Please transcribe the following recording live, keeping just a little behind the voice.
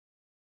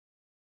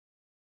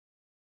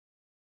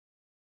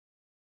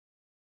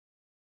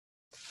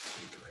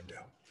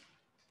Yeah.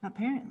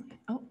 Apparently.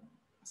 Oh,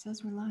 it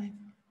says we're live.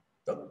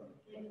 Oh.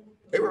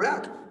 Hey, we're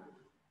back.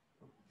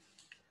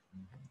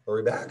 Are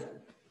we back?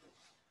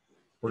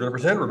 We're going to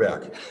pretend we're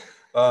back.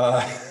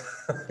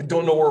 I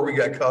don't know where we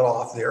got cut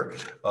off there.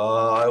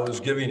 I was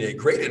giving a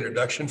great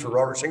introduction for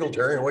Robert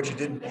Singletary, and what you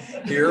didn't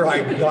hear,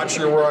 I'm not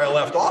sure where I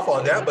left off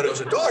on that, but it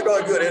was a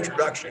doggone good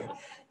introduction.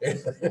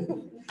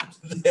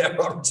 Yeah,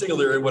 Robert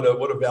Singletary, what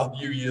a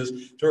value he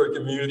is to our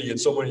community, and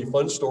so many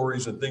fun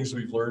stories and things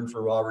we've learned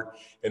from Robert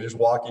and his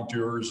walking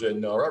tours.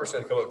 And Robert's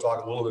going to come up and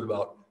talk a little bit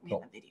about. We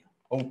have a video.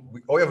 Oh,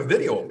 we have a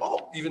video.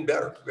 Oh, even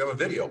better. We have a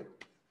video.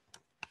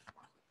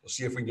 We'll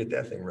see if we can get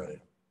that thing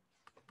running.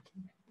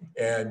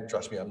 And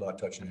trust me, I'm not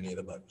touching any of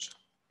the buttons.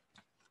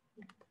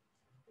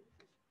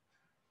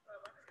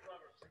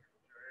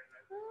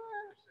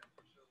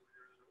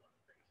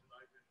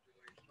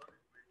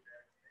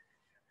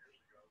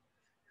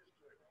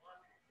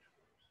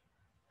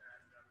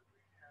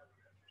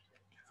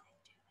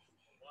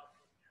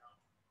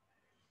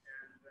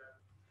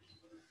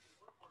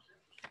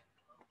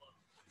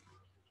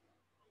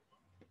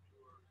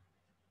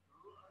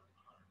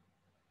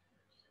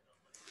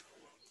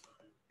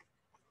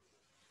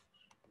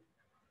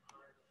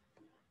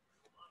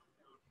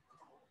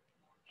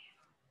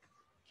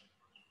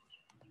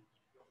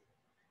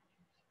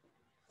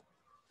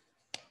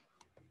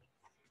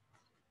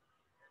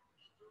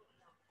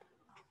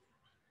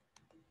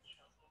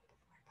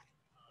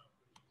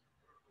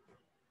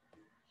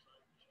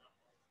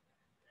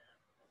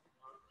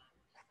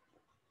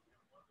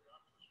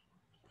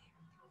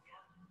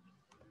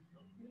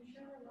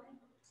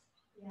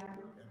 Yeah.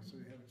 And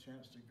so you have a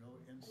chance to go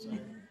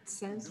inside. It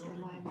says we're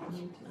live on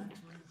YouTube.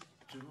 Actually,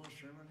 General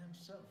Sherman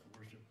himself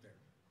worshiped there.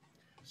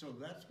 So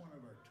that's one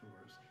of our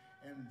tours.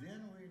 And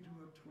then we do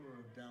a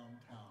tour of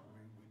downtown.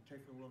 We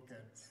take a look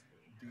at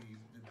the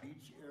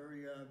beach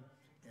area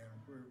and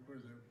where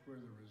the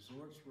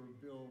resorts were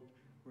built,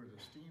 where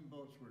the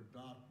steamboats were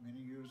docked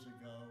many years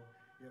ago.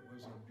 It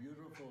was a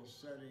beautiful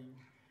setting.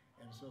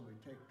 And so we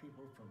take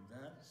people from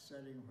that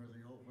setting where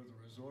the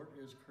resort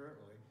is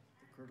currently,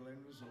 the Coeur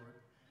d'Alene Resort,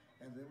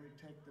 and then we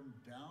take them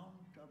down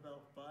to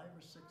about 5 or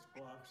 6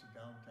 blocks of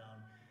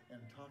downtown and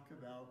talk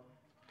about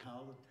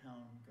how the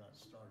town got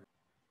started.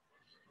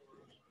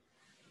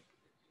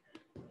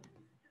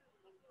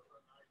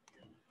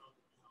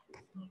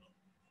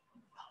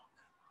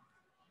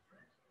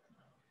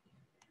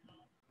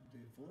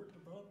 The fort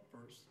developed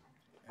first,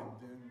 and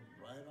then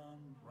right on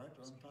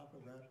top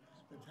of that,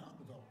 the town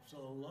developed. So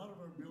a lot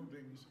of our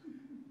buildings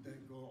that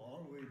go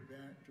all the way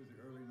back to the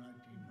early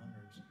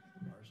 1900s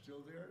are still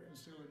there and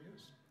still in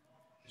use.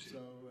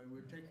 So I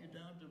would take you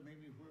down to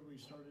maybe where we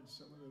started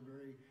some of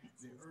the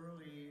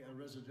early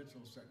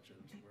residential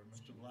sections, where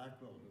Mr.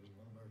 Blackwell, who was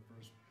one of our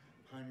first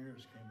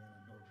pioneers, came in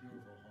and built a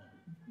beautiful home.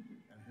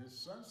 And his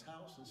son's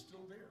house is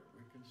still there.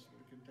 We can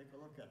take a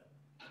look at it.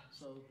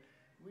 So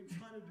we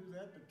try to do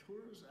that. The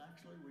tours,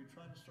 actually, we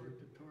try to start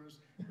the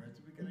tours right at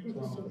the beginning of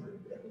the summer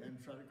and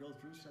try to go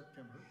through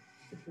September.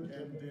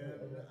 And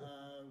then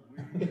we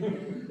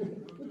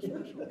do the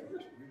special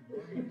tours. We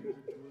normally do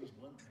the tours,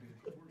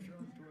 the Fort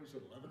Sherman tours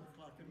at 11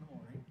 o'clock in the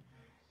morning,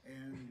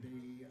 and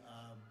the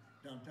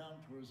downtown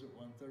tours at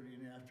 1:30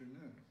 in the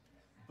afternoon.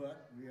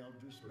 But we all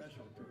do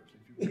special tours. If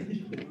you've got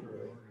a group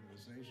or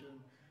organization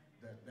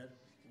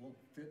that won't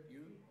fit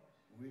you,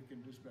 we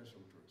can do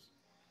special tours.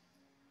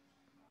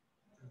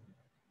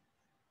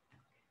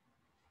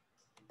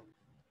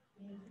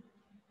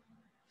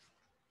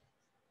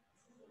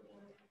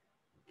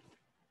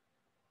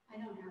 I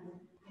don't have it.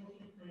 I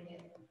can't find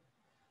it.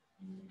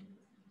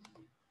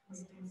 I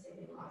was going to say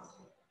they lost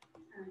it.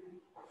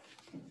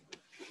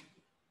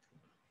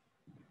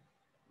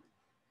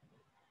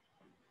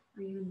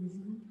 Are you in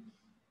Zoom?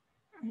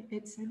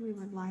 It said we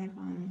were live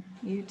on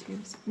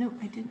YouTube. So, no,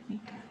 I didn't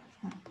need to.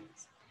 No.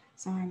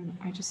 So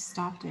I just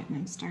stopped it and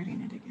I'm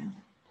starting it again.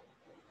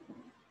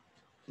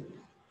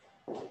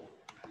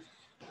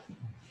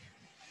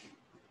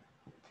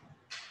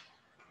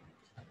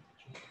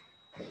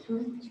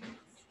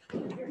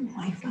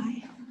 Wi-Fi.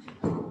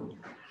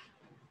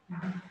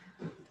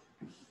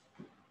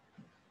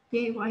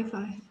 Yay,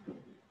 Wi-Fi.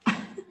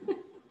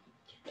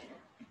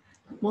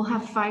 We'll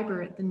have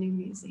fiber at the new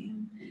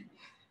museum.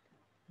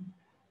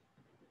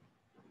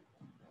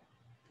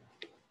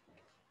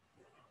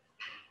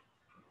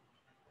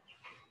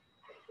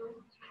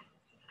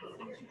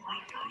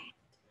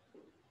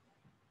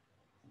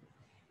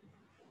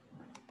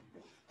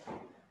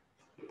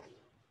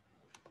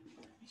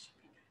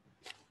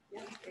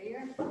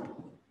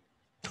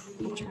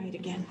 We'll try it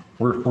again.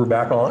 We're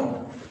back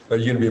on. Are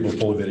you going to be able to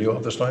pull a video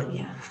up this time?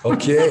 Yeah.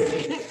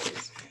 Okay.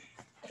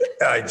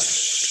 I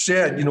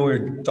said, we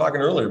were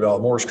talking earlier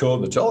about Morse code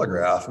and the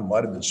telegraph, and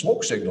might have been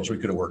smoke signals we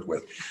could have worked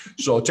with.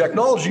 So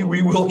technology,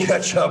 we will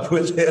catch up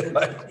with it.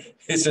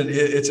 It's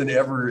an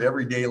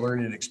everyday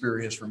learning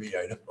experience for me,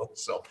 I know.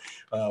 So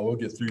we'll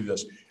get through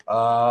this.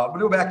 But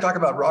go back, talk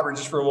about Robert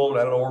just for a moment.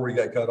 I don't know where we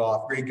got cut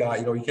off. Great guy.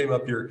 He came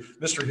up here,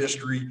 Mr.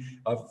 History.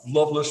 I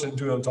love listening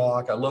to him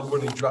talk. I love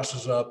when he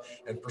dresses up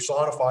and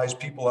personifies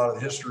people out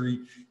of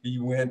history. He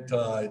went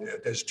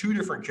as two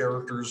different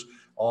characters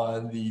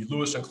on the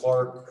Lewis and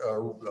Clark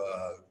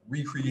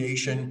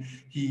recreation.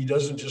 He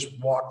doesn't just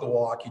walk the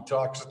walk, he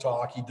talks the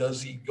talk, he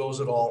goes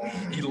it all.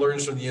 He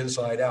learns from the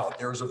inside out.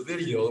 There's a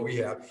video that we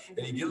have,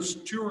 and he gives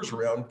tours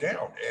around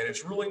town, and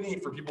it's really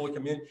neat for people to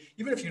come in.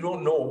 Even if you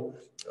don't know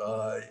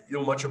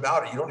much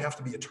about it, you don't have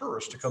to be a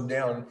tourist to come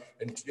down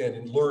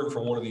and learn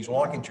from one of these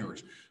walking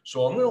tours.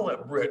 So I'm gonna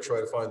let Britt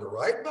try to find the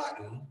right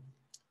button,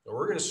 and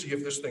we're gonna see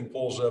if this thing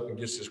pulls up and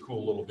gets this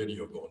cool little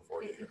video going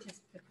for you.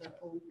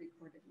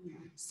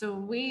 So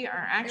we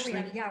are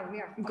actually we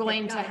are.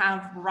 going Okay, to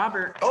have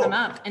Robert come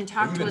up and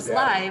talk to us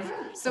live,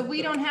 so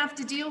we don't have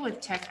to deal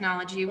with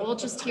technology. We'll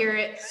just hear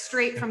it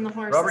straight from the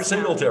horse's Robert mouth.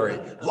 Singletary,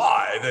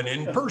 live and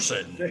in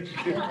person.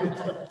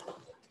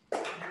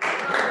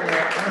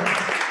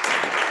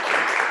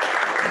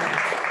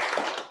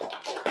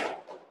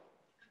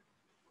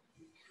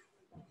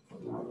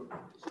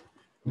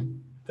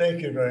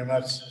 Thank you very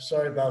much.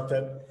 Sorry about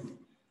that.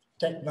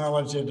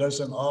 Technology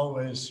doesn't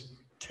always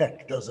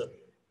tech, does it?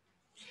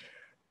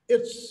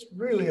 It's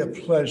really a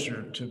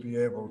pleasure to be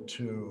able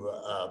to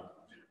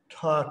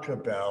talk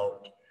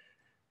about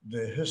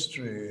the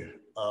history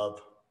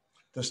of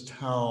this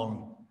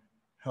town,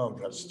 how it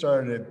got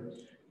started,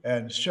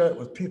 and share it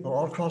with people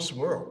all across the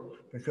world,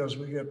 because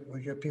we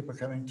get people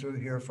coming through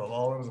here from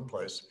all over the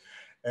place,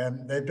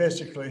 and they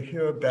basically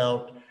hear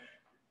about,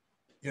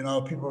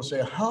 people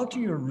say, how do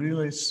you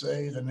really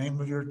say the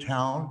name of your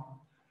town?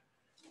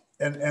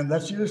 And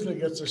that's usually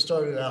gets us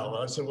started out.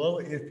 I said, well,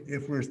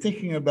 if we're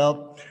thinking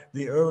about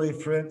the early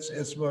French,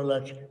 it's more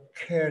like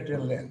Coeur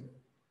d'Alene.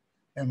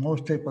 And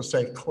most people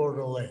say Coeur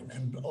d'Alene,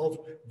 and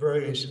all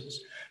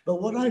variations.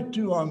 But what I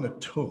do on the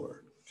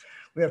tour,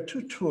 we have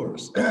two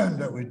tours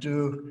that we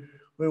do.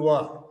 We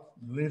walk,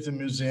 leave the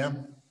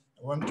museum.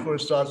 One tour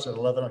starts at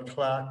 11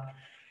 o'clock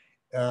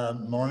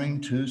morning,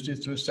 Tuesday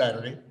through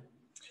Saturday.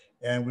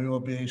 And we will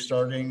be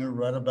starting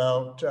right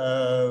about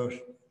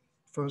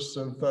 1st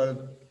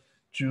of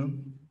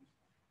June,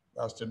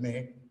 last of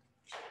May,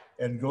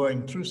 and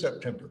going through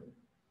September.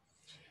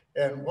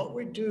 And what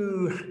we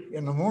do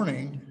in the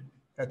morning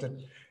at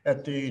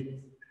the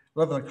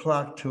 11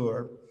 o'clock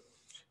tour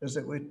is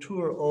that we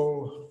tour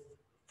old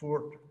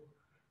Fort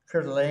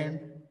Coeur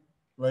d'Alene,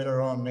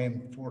 later on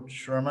named Fort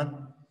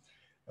Sherman.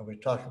 And we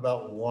talk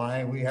about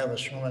why we have a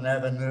Sherman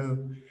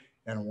Avenue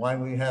and why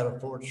we had a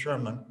Fort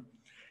Sherman,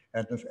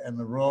 and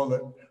the role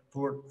that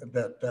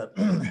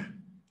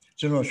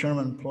General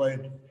Sherman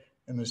played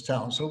in this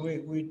town. So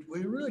we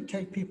really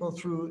take people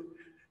through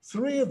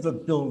three of the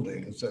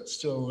buildings that's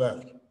still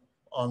left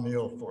on the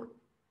old fort,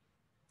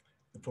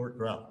 the fort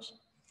grounds.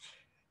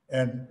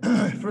 And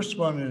first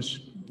one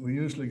is we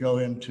usually go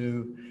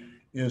into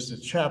is the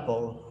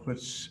chapel,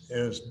 which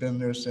has been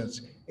there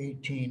since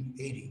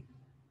 1880.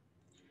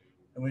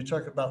 And we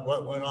talk about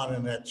what went on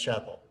in that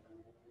chapel,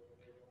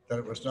 that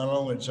it was not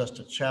only just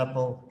a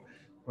chapel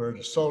where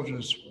the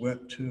soldiers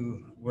went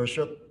to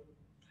worship,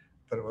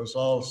 but it was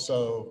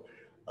also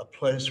a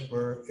place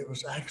where it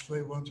was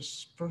actually one of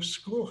the first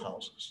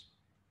schoolhouses,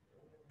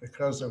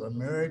 because there were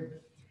married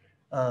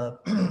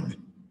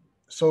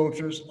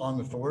soldiers on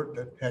the fort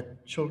that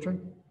had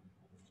children,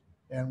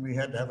 and we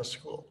had to have a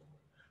school.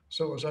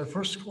 So it was our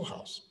first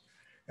schoolhouse.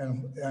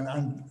 And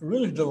I'm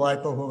really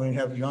delightful when we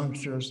have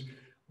youngsters,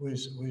 we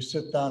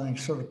sit down and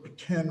sort of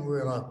pretend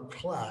we're in our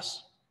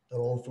class at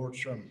Old Fort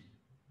Sherman.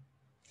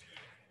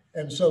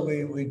 And so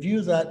we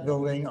view that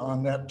building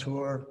on that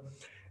tour.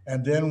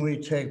 And then we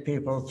take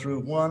people through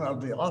one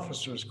of the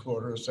officers'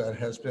 quarters that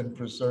has been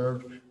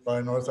preserved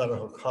by North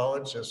Idaho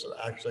College. It's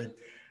actually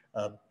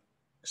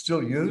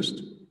still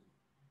used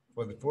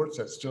for the forts,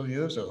 that's still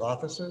used as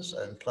offices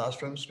and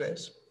classroom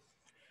space.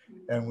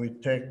 And we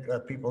take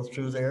people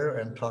through there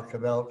and talk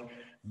about,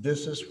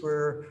 this is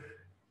where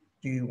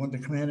one of the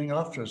commanding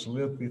officers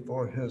lived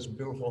before his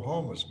beautiful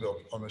home was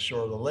built on the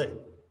shore of the lake.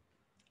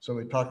 So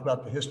we talk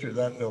about the history of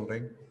that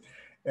building.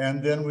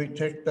 And then we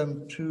take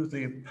them to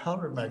the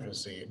powder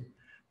magazine,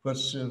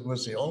 which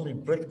was the only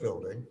brick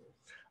building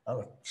out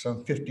of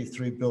some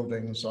 53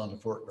 buildings on the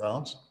fort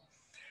grounds.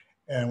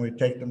 And we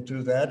take them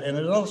through that. And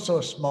it's also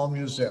a small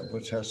museum,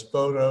 which has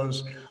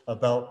photos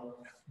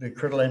about the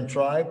Coeur d'Alene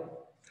tribe,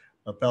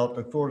 about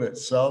the fort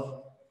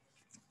itself,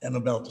 and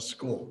about the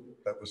school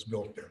that was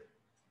built there.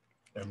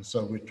 And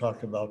so we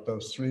talk about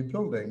those three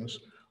buildings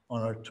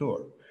on our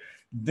tour.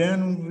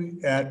 Then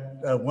we,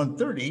 at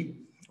 1:30,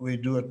 we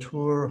do a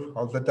tour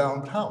of the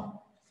downtown.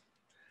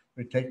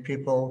 We take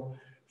people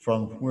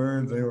from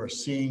where they were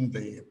seeing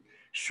the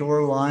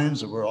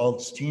shorelines where all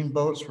the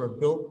steamboats were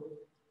built,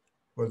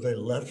 where they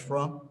left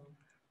from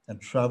and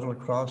traveled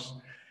across.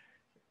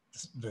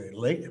 the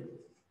lake,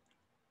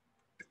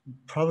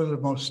 probably the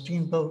most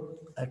steamboat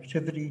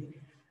activity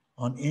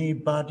on any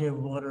body of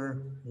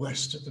water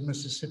west of the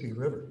Mississippi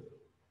River,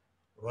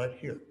 right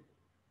here.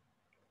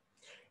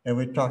 And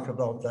we talk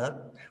about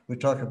that. We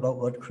talk about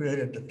what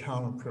created the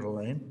town of Coeur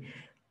d'Alene.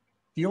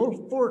 The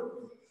old fort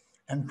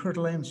and Coeur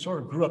d'Alene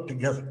sort of grew up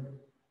together.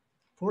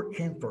 Fort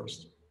came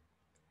first.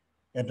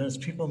 And as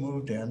people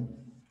moved in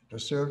to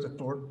serve the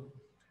fort,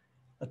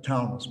 a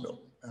town was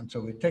built. And so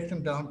we take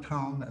them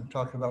downtown and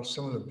talk about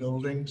some of the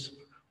buildings,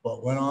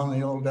 what went on in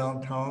the old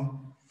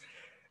downtown,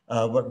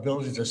 what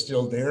buildings are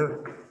still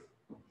there.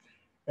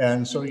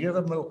 And so give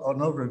them an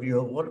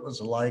overview of what it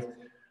was like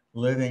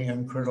living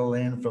in Coeur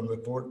d'Alene from the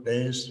fort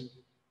days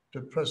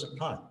to present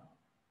time.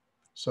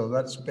 So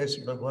that's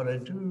basically what I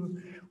do.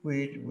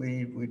 We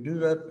do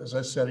that, as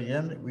I said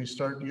again, we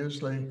start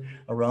usually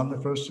around the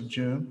 1st of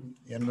June,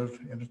 end of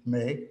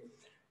May,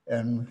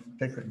 and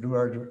do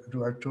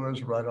our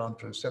tours right on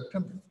through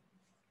September.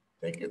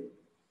 Thank you.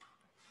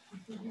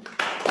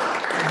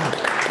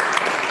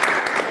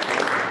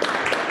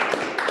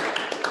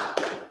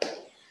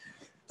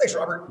 Thanks,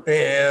 Robert.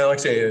 And like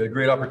I say, a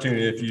great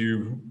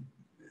opportunity.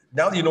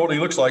 Now that you know what he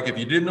looks like, if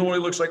you didn't know what he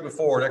looks like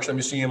before, next time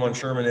you see him on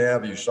Sherman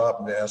Ave, you stop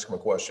and ask him a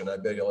question. I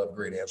bet he'll have a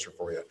great answer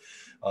for you.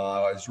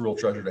 It's a real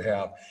treasure to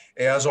have.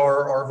 As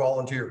are our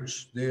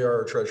volunteers. They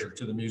are a treasure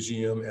to the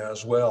museum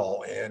as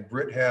well. And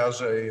Britt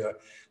has a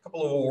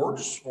couple of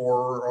awards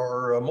for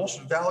our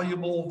most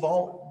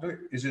valuable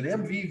is it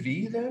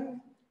MVV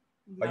then?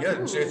 I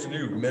didn't say it's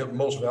new.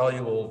 Most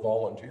valuable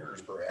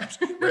volunteers, perhaps.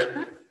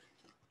 Britt.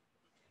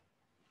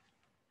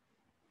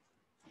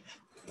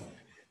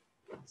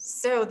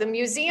 So the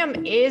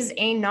museum is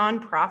a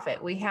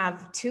nonprofit. We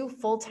have 2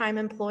 full-time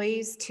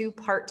employees, 2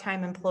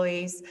 part-time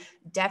employees,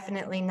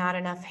 definitely not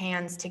enough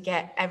hands to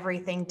get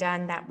everything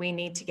done that we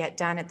need to get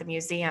done at the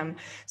museum.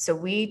 So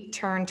we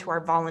turn to our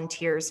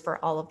volunteers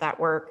for all of that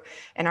work.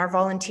 And our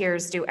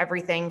volunteers do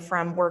everything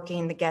from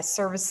working the guest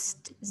service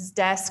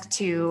desk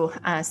to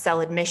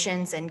sell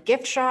admissions and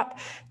gift shop,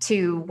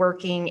 to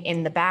working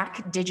in the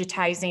back,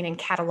 digitizing and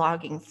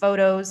cataloging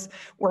photos,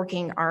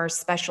 working our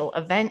special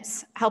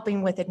events,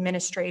 helping with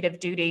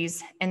administrative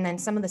duties, and then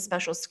some of the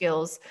special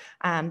skills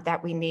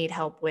that we need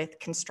help with,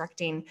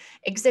 constructing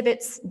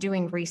exhibits,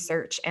 doing research,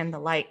 and the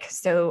like.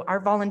 So our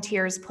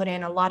volunteers put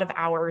in a lot of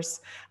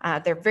hours.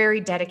 They're very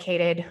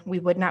dedicated. We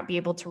would not be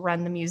able to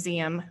run the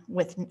museum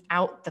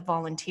without the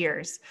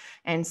volunteers.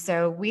 And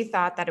so we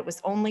thought that it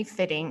was only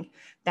fitting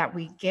that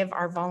we give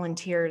our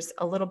volunteers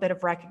a little bit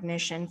of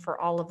recognition for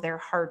all of their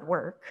hard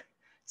work.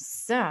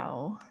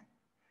 So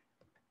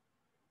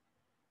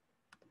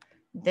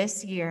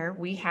this year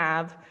we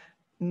have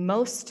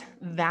most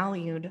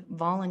valued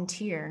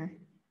volunteer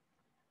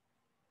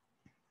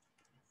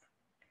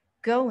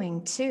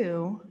going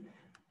to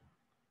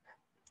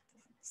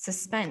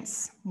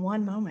suspense.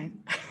 One moment.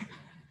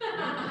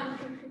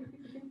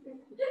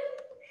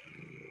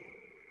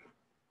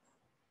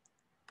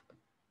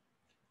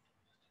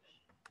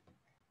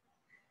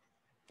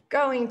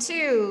 Going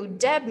to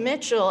Deb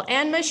Mitchell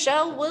and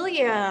Michelle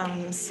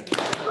Williams.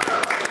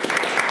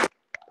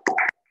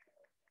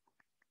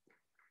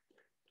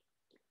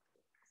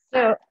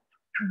 So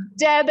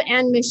Deb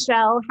and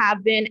Michelle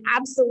have been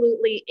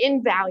absolutely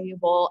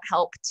invaluable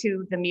help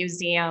to the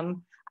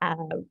museum.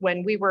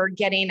 When we were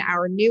getting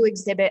our new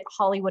exhibit,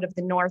 Hollywood of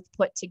the North,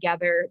 put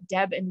together,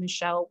 Deb and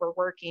Michelle were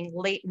working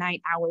late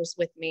night hours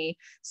with me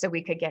so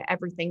we could get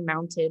everything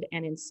mounted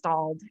and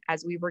installed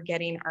as we were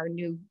getting our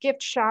new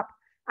gift shop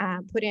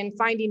put in,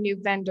 finding new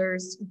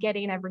vendors,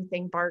 getting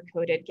everything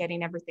barcoded,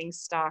 getting everything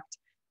stocked.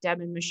 Deb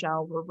and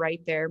Michelle were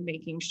right there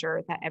making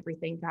sure that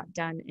everything got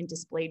done and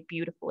displayed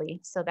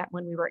beautifully so that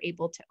when we were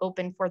able to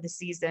open for the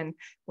season,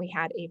 we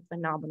had a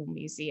phenomenal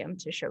museum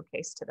to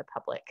showcase to the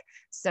public.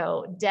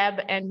 So Deb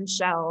and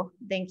Michelle,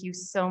 thank you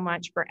so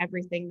much for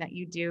everything that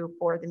you do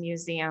for the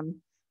museum.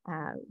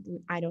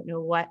 I don't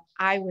know what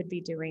I would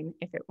be doing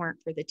if it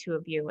weren't for the 2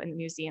 of you, and the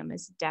museum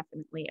is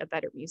definitely a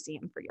better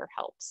museum for your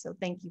help. So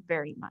thank you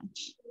very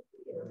much.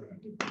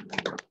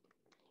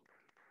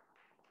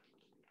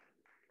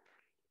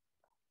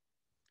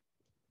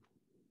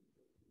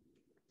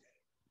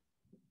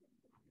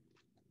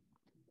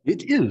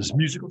 It is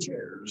musical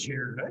chairs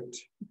here tonight.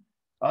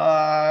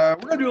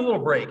 We're gonna do a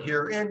little break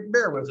here, and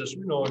bear with us.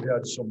 We know we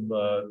had some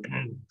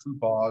true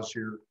pause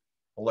here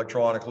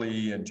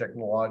electronically and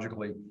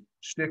technologically.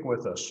 Stick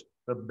with us.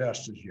 The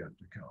best is yet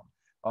to come.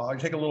 I'll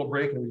take a little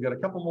break, and we've got a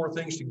couple more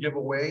things to give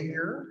away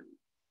here.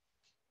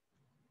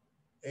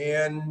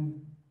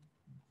 And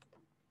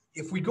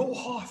if we go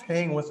off,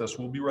 hang with us.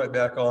 We'll be right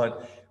back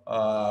on.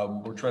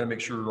 We're trying to make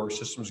sure our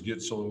systems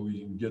get so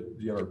we can get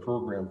the other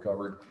program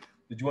covered.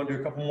 Did you want to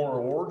do a couple more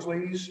awards,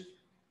 ladies?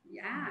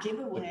 Yeah.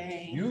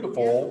 Giveaway.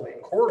 Beautiful,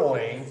 Coeur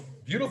d'Alene,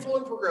 beautiful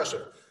and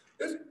progressive.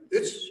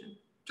 It's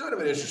kind of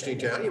an interesting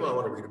town. You might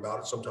want to read about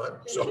it sometime.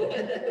 So,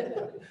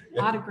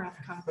 Autograph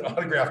copy.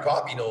 Autograph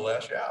copy, no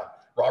less. Yeah,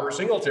 Robert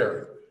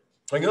Singletary.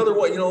 Another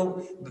one, you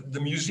know, the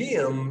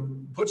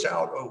museum puts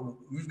out,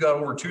 we've got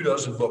over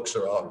 24 books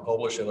that are out and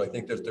published, and I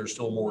think that there's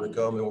still more to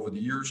come over the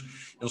years.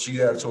 You'll see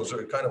that. So it's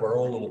kind of our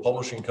own little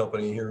publishing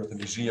company here at the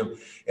museum.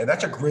 And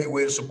that's a great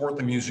way to support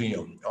the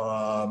museum.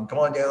 Come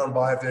on down,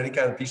 buy any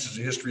kind of pieces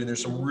of history. And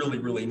there's some really,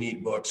 really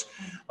neat books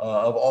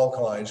of all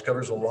kinds,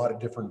 covers a lot of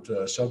different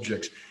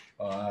subjects.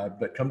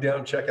 But come down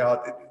and check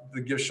out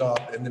the gift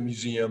shop and the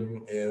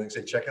museum, and like I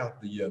say, check out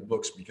the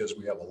books, because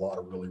we have a lot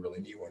of really, really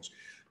neat ones.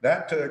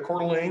 That Coeur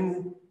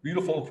d'Alene,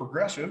 Beautiful and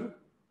Progressive,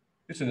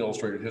 it's an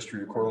illustrated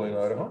history of Coeur d'Alene,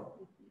 Idaho.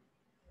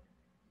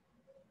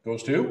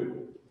 Goes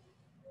to?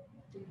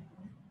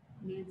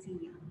 Nancy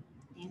Young.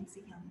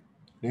 Nancy Young.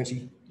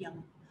 Nancy?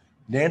 Young.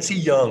 Nancy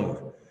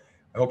Young.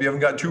 I hope you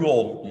haven't gotten too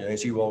old,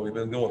 Nancy, while we've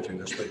been going through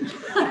this. But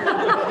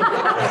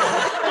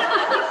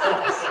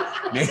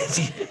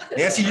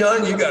Nancy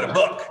Young, you got a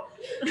book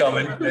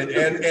coming. And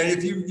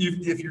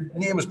if your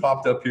name has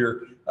popped up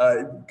here,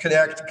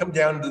 come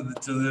down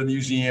to the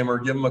museum or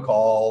give them a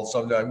call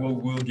sometime.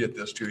 We'll get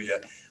this to you.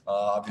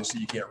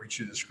 Obviously, you can't reach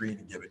through the screen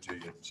and give it to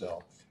you.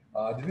 So,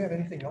 do we have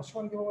anything else you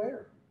want to give away?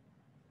 Or?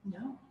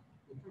 No.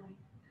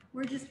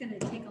 We're just going to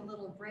take a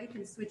little break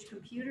and switch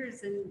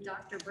computers, and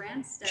Dr.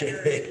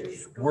 Branstetter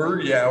is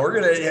we're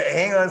going to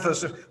hang on for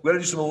this. We got to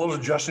do some little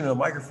adjusting of the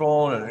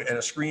microphone and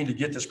a screen to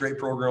get this great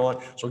program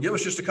on. So give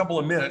us just a couple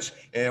of minutes,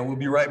 and we'll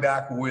be right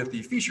back with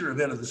the feature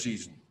event of the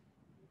season.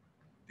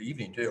 The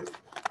evening too.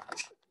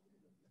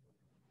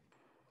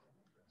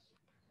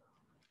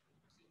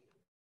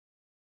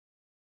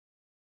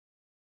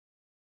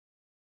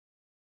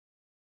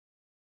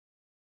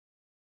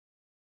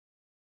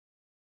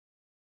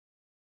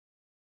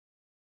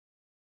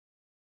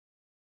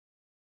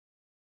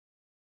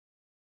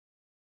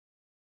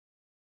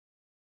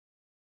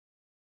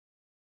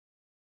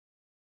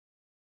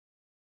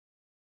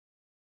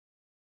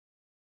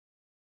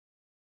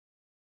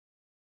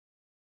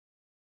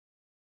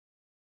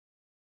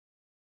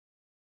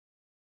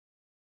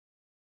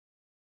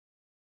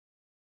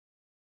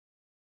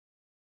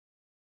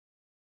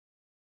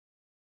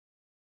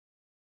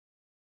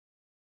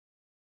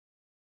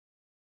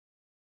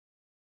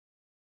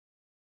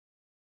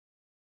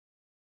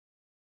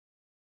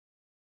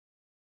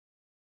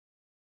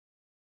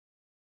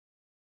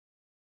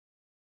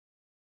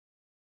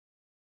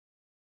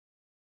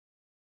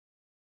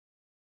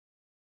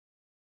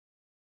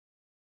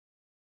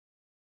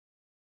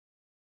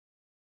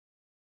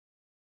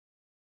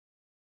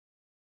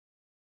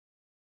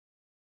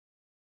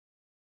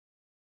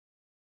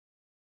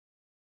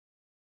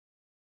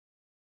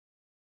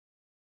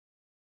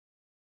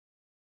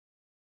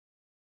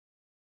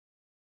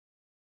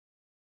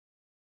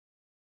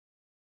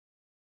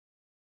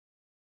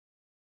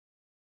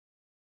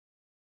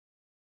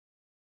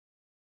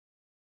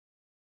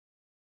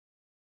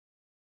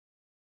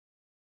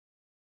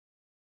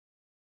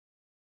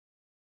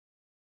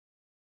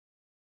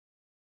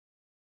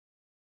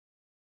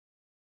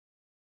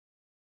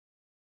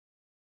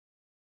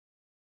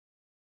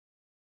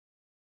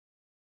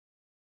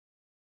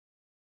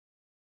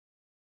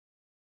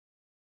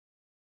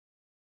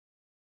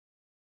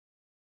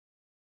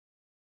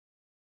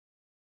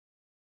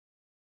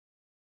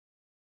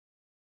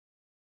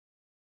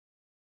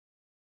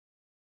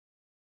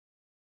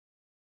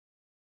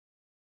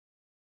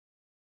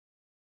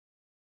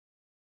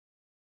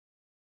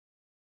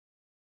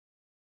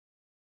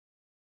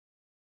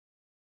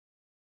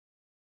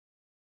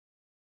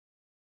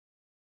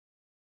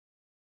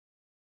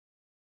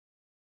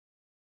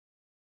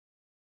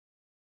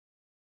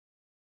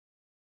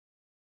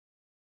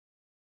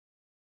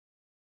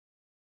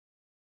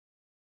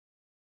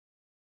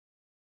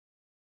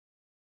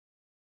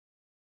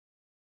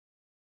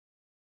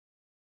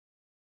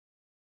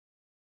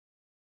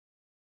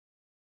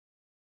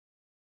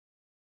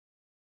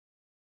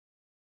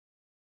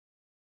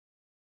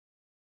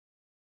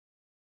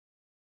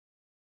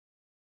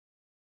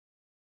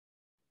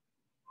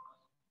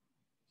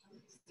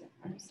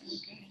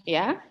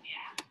 Yeah.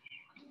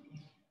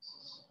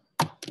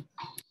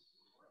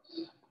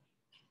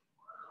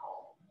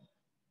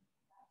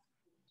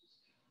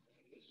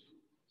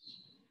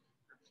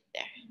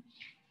 There.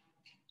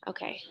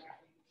 Okay.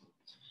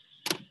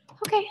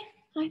 Okay,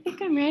 I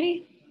think I'm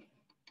ready.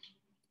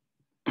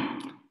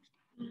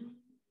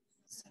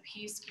 So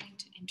he's going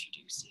to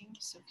introduce you.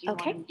 So if you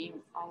want to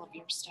mute all of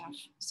your stuff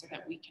so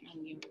that we can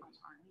unmute on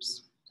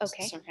ours.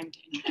 Okay. So him to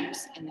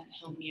introduce, and then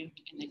he'll mute,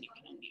 and then you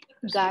can unmute.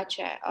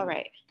 Gotcha. All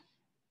right.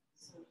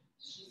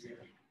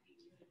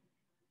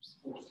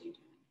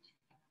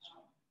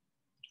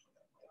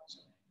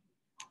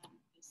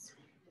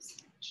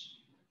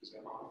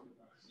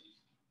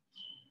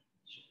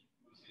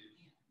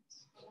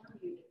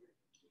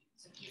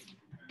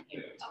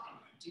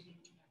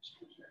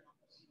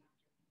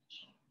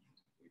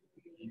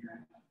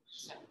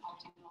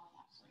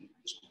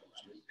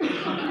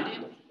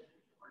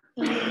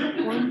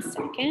 One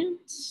second.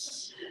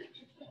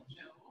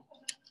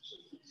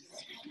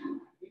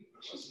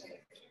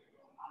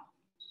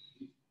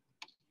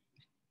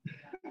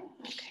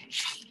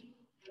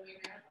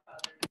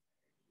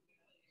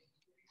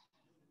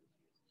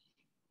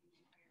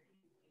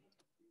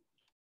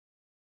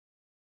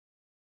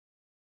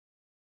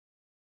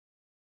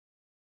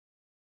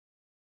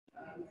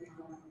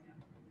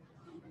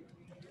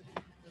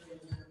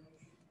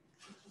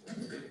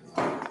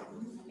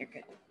 You're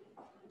good.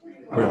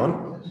 We're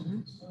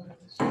on?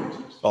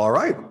 All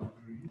right.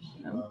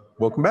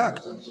 Welcome back.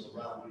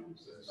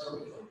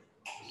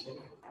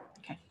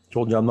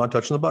 Told you I'm not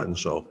touching the button,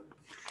 so.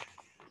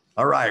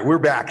 All right, we're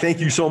back.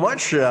 Thank you so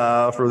much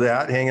for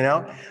that, hanging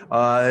out.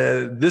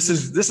 This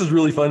is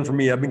really fun for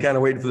me. I've been kind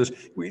of waiting for this.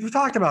 We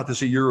talked about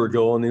this a year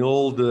ago, and the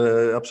old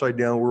upside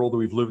down world that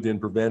we've lived in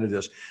prevented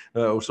us.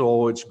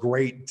 So it's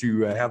great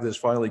to have this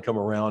finally come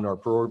around. Our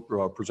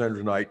presenter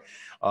tonight,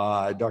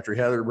 Dr.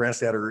 Heather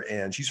Branstetter,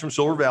 and she's from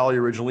Silver Valley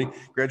originally,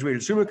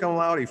 graduated summa cum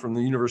laude from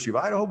the University of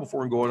Idaho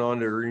before going on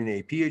to earn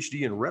a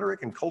PhD in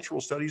rhetoric and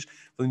cultural studies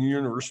from the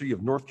University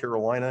of North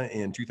Carolina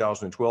in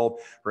 2012.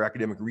 Her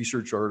academic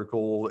research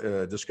article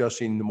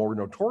discussing the more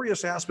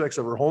notorious aspects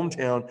of her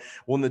hometown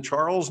won the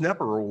Charles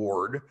Nepper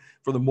Award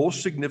for the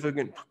most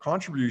significant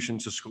contribution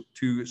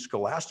to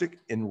scholastic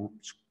in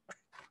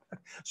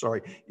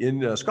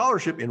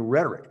scholarship in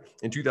rhetoric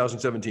in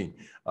 2017.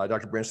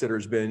 Dr. Branstetter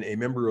has been a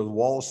member of the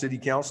Wallace City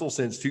Council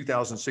since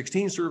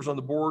 2016, serves on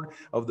the board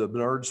of the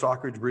Bernard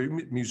Stockbridge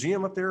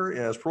Museum up there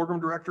as program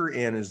director,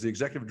 and is the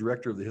executive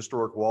director of the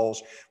Historic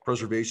Wallace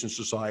Preservation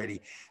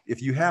Society.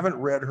 If you haven't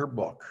read her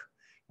book,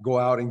 go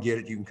out and get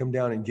it. You can come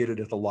down and get it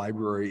at the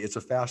library. It's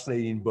a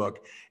fascinating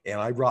book, and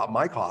I brought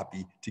my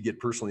copy to get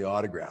personally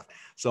autographed.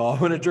 So I'm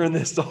going to turn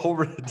this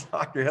over to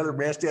Dr. Heather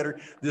Branstetter.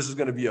 This is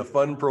going to be a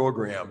fun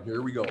program.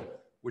 Here we go.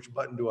 Which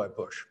button do I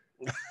push?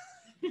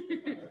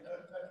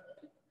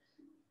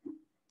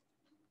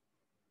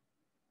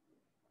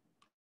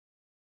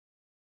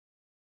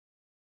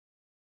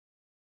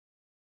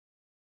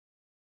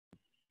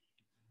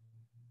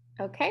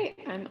 Okay,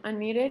 I'm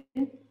unmuted.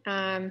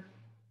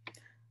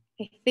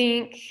 I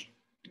think,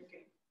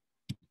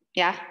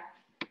 yeah,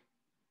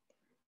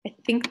 I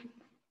think,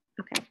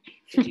 okay.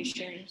 Did you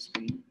share your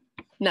screen?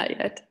 Not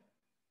yet.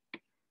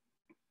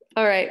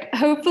 All right,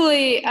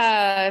 hopefully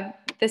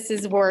this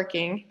is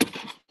working.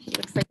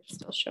 Looks like it's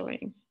still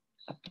showing.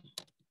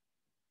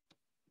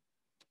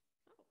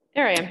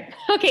 There I am.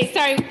 Okay,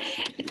 sorry.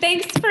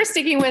 Thanks for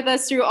sticking with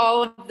us through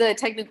all of the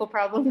technical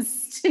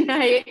problems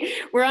tonight.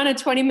 We're on a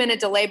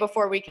 20-minute delay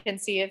before we can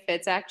see if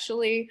it's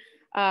actually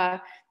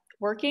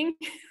working.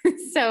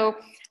 So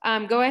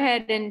go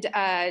ahead and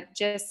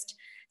just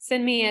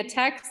send me a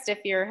text if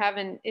you're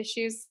having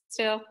issues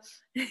still.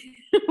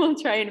 We'll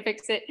try and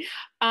fix it.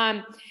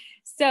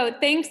 So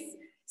thanks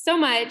so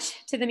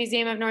much to the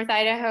Museum of North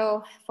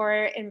Idaho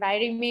for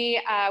inviting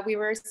me. We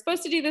were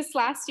supposed to do this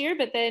last year,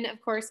 but then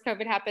of course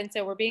COVID happened,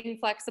 so we're being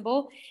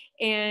flexible,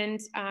 and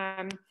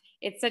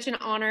it's such an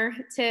honor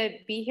to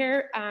be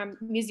here.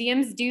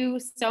 Museums do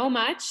so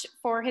much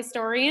for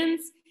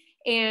historians,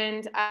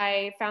 and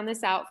I found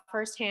this out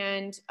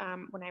firsthand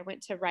when I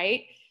went to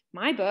write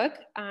my book.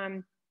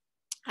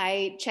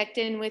 I checked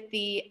in with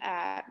the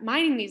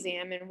Mining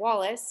Museum in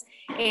Wallace,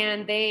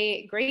 and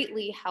they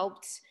greatly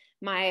helped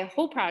my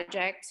whole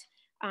project.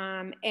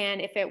 And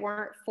if it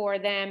weren't for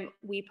them,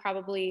 we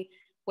probably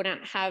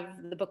wouldn't have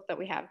the book that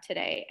we have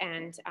today.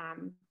 And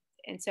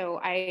so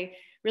I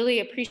really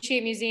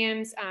appreciate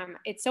museums.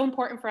 It's so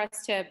important for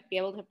us to be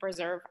able to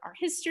preserve our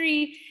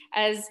history.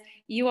 As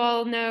you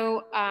all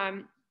know,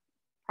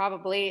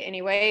 probably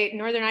anyway,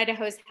 Northern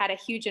Idaho's had a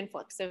huge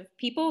influx of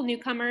people,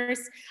 newcomers.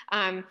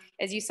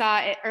 As you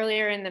saw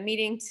earlier in the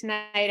meeting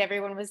tonight,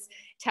 everyone was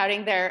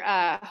touting their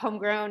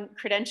homegrown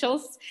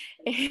credentials,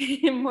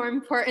 more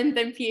important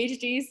than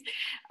PhDs.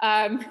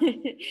 And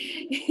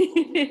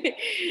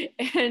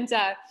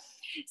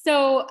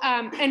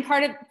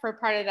part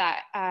of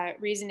that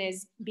reason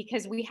is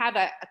because we have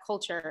a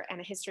culture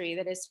and a history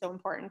that is so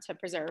important to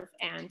preserve.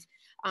 And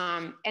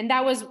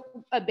that was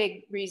a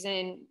big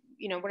reason,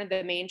 you know, one of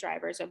the main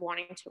drivers of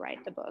wanting to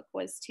write the book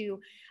was to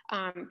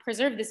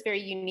preserve this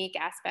very unique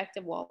aspect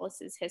of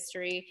Wallace's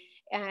history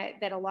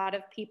that a lot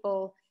of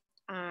people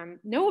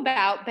know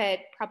about, but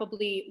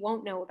probably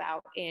won't know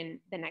about in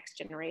the next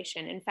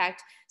generation. In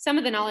fact, some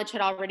of the knowledge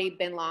had already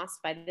been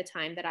lost by the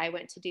time that I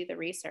went to do the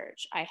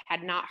research. I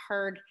had not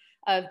heard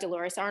of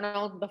Dolores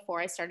Arnold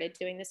before I started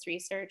doing this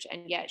research,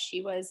 and yet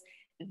she was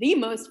the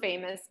most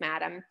famous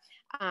madam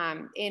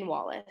in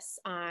Wallace.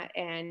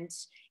 And,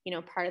 you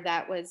know, part of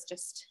that was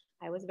just,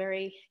 I was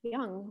very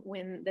young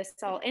when this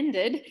all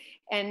ended.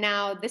 And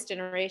now this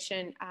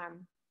generation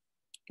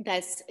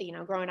that's, you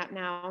know, growing up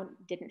now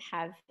didn't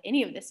have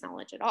any of this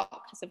knowledge at all.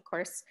 Because of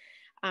course,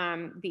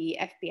 the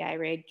FBI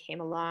raid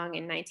came along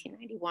in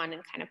 1991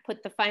 and kind of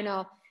put the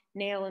final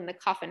nail in the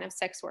coffin of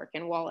sex work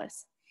in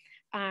Wallace.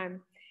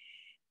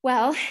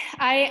 Well,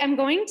 I am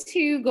going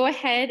to go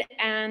ahead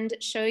and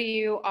show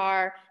you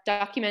our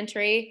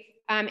documentary.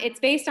 It's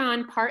based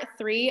on part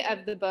 3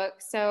 of the book.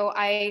 So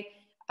I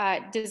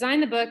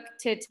designed the book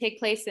to take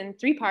place in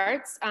 3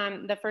 parts.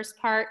 The first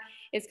part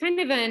is kind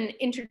of an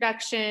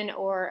introduction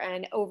or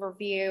an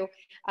overview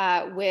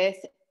with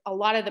a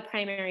lot of the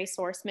primary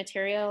source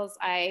materials.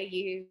 I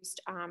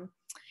used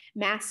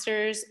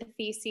master's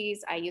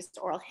theses. I used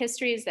oral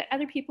histories that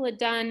other people had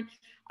done.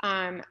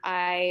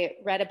 I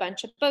read a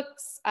bunch of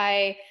books.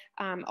 I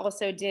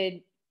also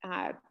did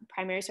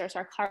primary source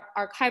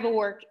archival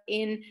work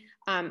in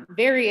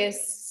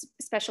various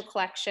special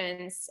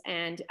collections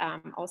and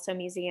also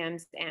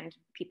museums and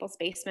people's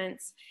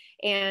basements.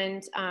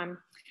 And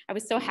I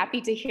was so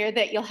happy to hear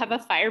that you'll have a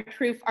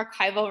fireproof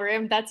archival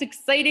room. That's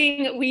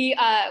exciting. We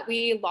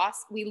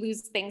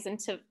lose things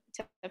into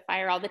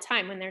fire all the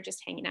time when they're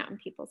just hanging out in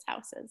people's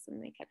houses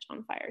and they catch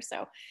on fire.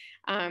 So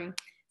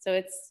so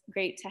it's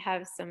great to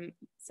have some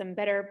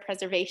better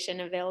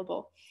preservation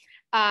available.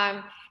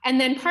 And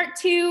then part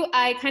 2,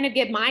 I kind of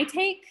give my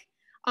take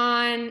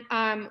on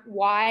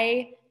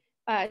why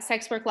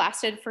sex work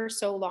lasted for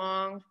so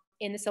long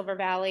in the Silver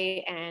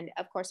Valley and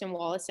of course in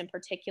Wallace in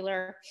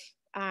particular.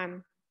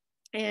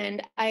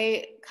 And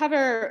I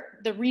cover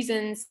the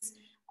reasons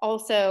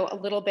also a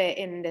little bit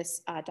in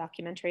this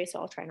documentary, so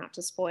I'll try not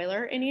to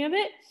spoiler any of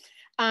it.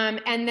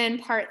 And then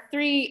part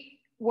 3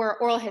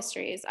 were oral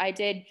histories. I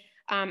did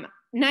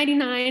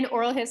 99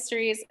 oral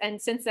histories,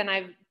 and since then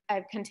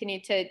I've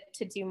continued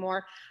to do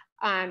more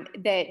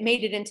that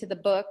made it into the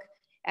book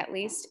at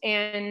least.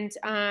 And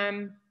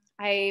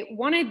I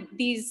wanted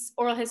these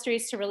oral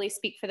histories to really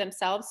speak for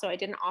themselves, so I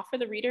didn't offer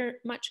the reader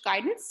much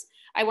guidance.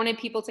 I wanted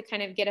people to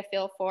kind of get a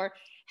feel for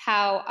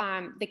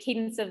how the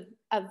cadence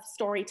of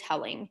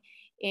storytelling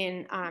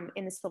in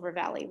the Silver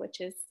Valley, which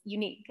is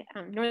unique.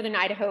 Northern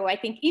Idaho, I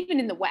think even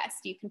in the West,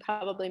 you can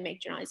probably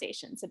make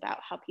generalizations about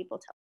how people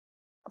tell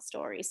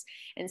stories.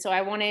 And so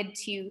I wanted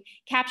to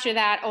capture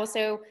that.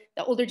 Also,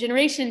 the older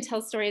generation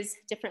tells stories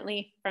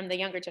differently from the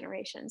younger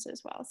generations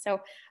as well. So,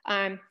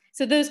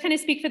 so those kind of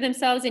speak for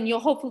themselves, and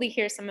you'll hopefully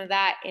hear some of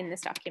that in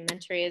this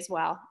documentary as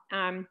well.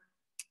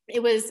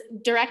 It was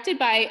directed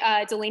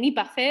by Delaney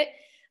Buffett.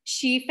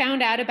 She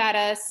found out about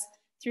us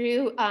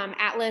through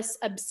Atlas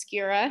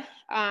Obscura,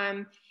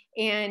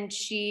 and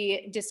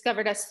she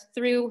discovered us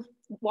through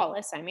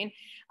Wallace,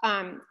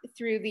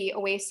 through the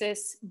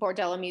Oasis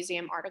Bordella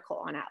Museum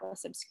article on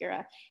Atlas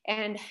Obscura.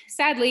 And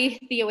sadly,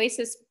 the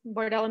Oasis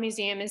Bordella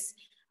Museum is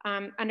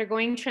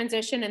undergoing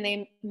transition and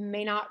they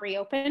may not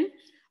reopen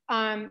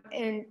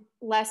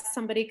unless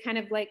somebody kind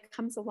of like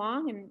comes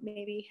along and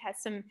maybe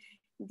has some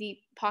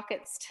deep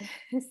pockets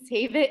to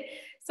save it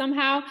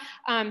somehow.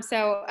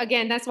 So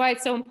again, that's why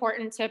it's so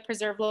important to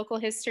preserve local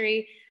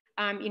history.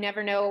 You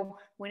never know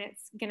when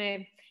it's gonna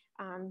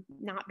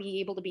not be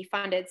able to be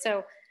funded.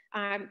 So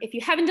if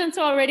you haven't done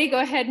so already, go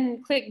ahead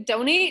and click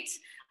donate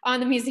on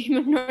the Museum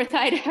of North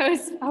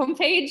Idaho's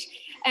homepage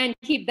and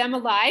keep them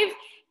alive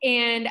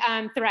and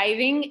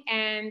thriving,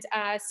 and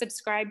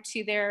subscribe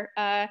to their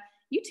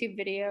YouTube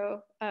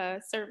video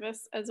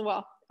service as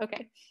well.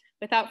 Okay,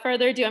 without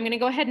further ado, I'm gonna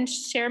go ahead and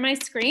share my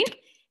screen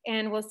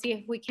and we'll see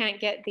if we can't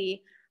get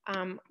the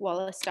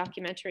Wallace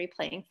documentary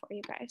playing for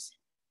you guys.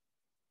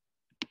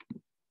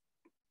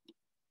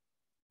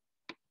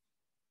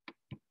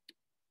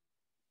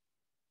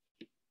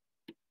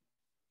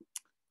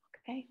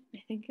 Okay,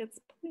 I think it's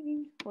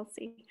playing. We'll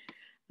see.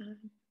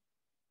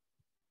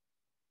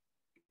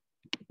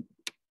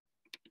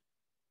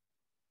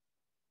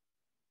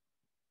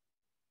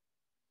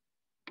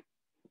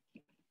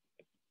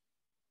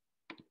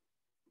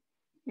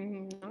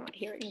 Not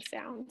hearing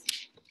sounds.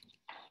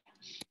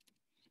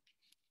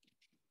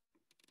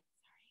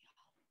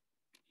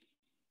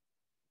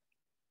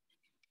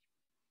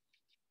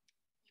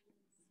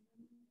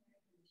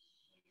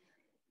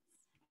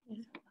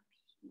 Yeah.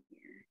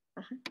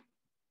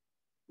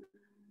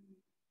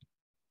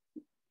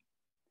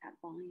 That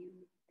volume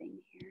thing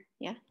here.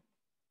 Yeah.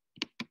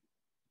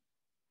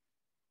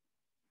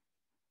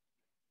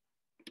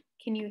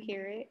 Can you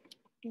hear it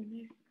in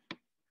there?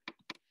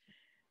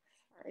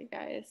 Sorry,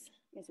 guys.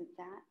 Isn't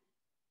that?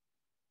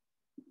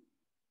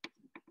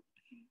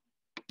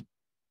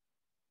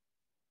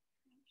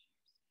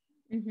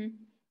 Mm-hmm.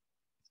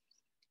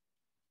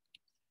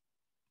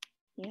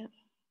 Yeah.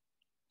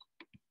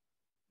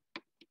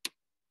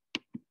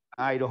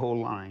 Idaho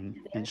line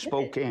in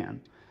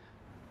Spokane.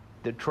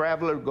 The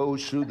traveler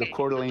goes through the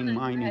Coeur d'Alene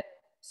mining.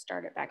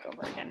 Start it back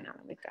over again now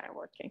that we've got it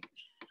working.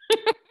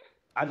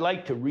 I'd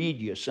like to read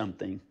you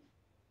something.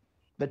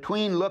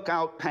 Between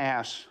Lookout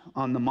Pass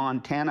on the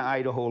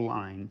Montana-Idaho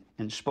line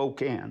and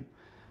Spokane,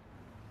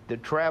 the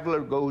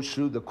traveler goes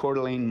through the Coeur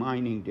d'Alene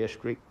mining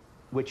district,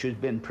 which has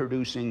been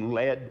producing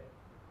lead,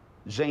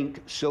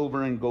 zinc,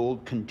 silver, and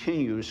gold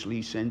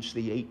continuously since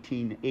the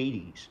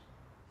 1880s.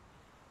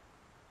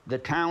 The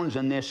towns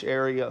in this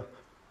area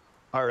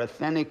are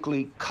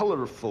authentically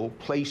colorful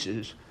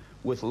places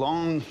with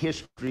long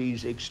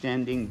histories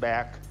extending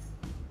back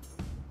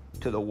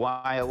to the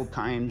wild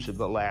times of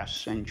the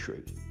last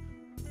century.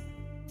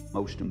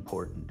 Most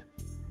important,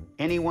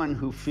 anyone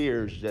who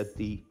fears that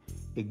the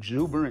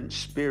exuberant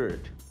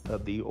spirit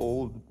of the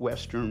old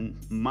Western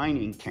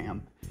mining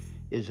camp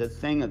is a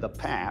thing of the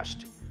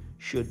past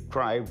should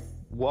try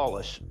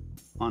Wallace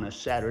on a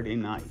Saturday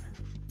night.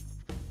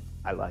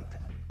 I like that.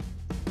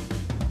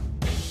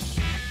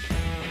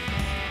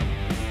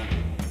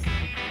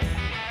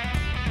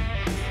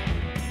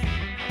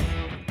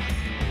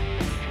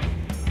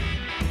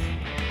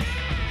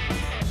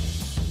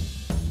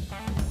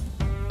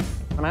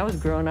 When I was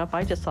growing up,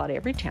 I just thought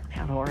every town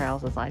had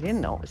whorehouses. I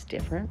didn't know it was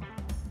different.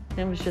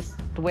 It was just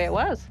the way it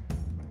was.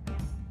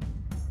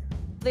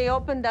 They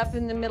opened up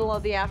in the middle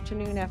of the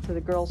afternoon after the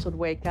girls would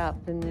wake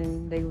up, and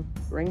then they would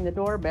ring the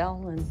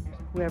doorbell, and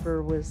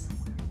whoever was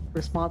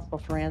responsible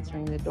for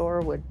answering the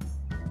door would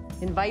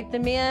invite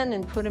them in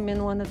and put them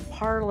in one of the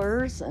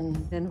parlors, and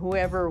then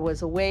whoever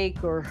was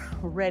awake or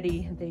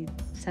ready, they'd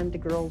send the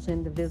girls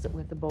in to visit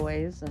with the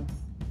boys. And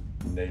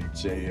they'd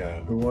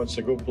say, who wants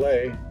to go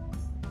play?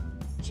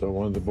 So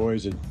one of the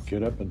boys would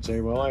get up and say,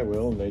 well, I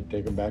will, and they'd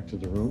take them back to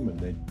the room, and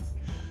they'd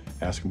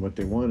ask them what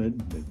they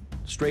wanted.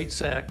 Straight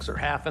sex or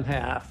half and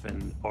half,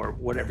 or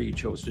whatever you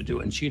chose to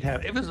do. And she'd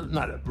have, it was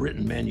not a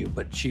written menu,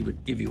 but she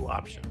would give you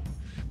options.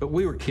 But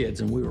we were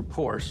kids and we were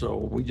poor, so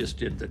we just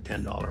did the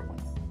 $10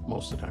 one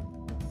most of the time.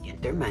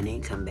 Get their money,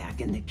 come back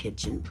in the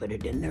kitchen, put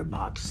it in their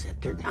box,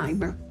 set their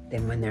timer.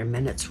 Then when their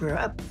minutes were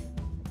up,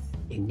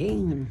 ding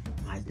ding, and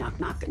I was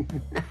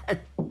knocking.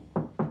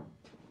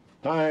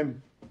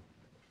 Time.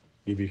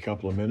 Give you a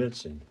couple of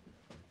minutes, and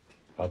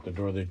out the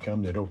door they'd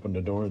come. They'd open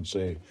the door and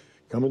say,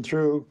 coming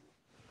through.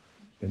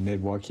 And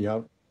they'd walk you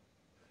out,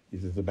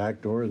 either the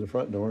back door or the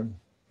front door.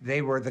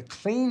 They were the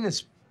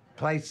cleanest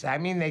place. I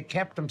mean, they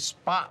kept them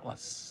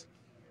spotless.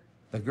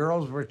 The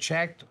girls were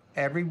checked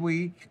every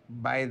week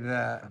by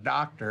the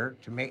doctor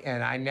to make,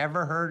 and I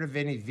never heard of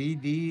any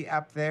VD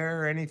up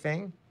there or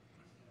anything.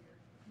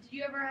 Did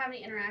you ever have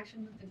any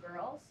interaction with the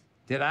girls?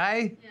 Did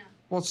I? Yeah.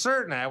 Well,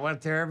 certainly. I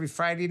went there every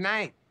Friday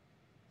night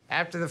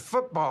after the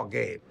football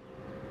game.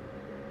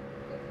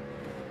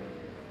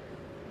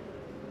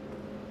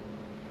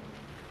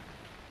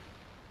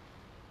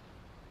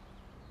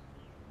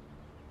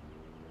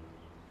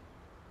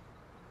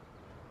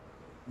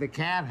 The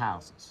cat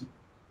houses,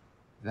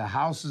 the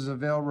houses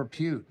of ill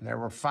repute. There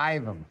were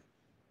 5 of them.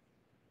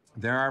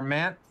 There are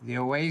Mint, the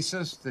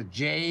Oasis, the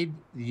Jade,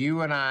 the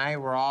U and I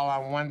were all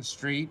on one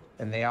street,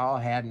 and they all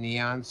had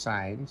neon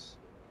signs.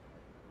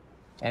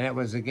 And it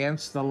was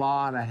against the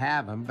law to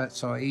have them, but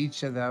so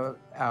each of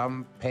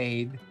them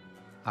paid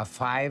a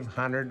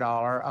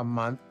 $500 a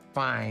month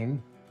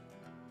fine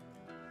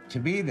to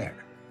be there.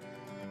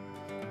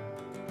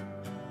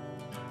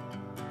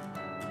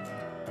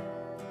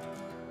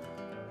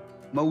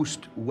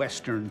 Most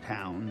Western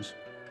towns,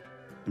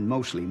 and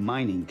mostly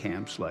mining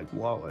camps like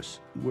Wallace,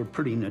 were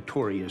pretty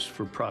notorious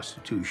for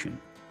prostitution.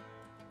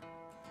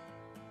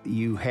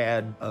 You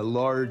had a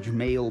large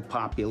male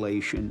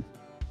population,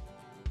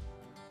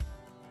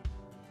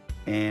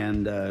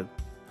 and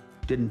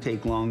didn't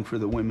take long for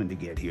the women to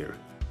get here.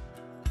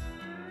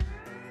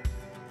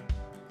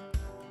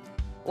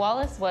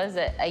 Wallace was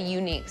a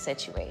unique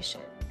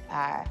situation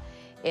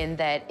in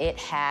that it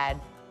had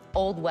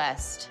Old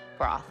West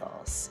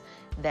brothels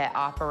that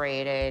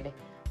operated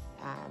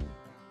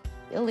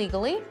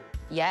illegally,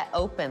 yet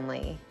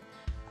openly,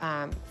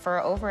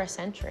 for over a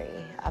century,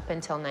 up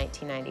until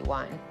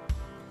 1991.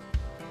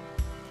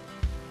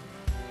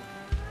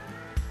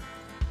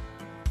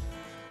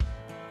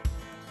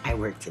 I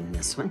worked in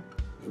this one.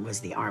 It was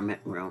the Arment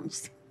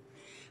Rooms.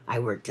 I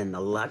worked in the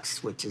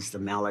Lux, which is the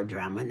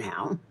Melodrama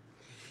now.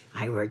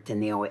 I worked in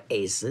the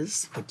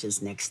Oasis, which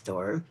is next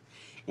door.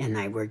 And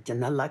I worked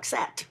in the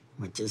Luxette,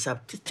 which is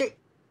up the street.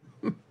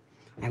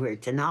 I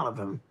worked in all of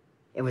them.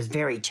 It was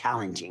very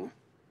challenging.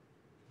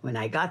 When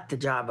I got the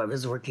job, I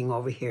was working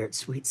over here at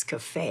Sweets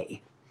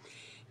Cafe.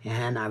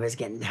 And I was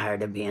getting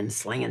tired of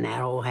slinging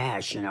that old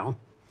hash, you know.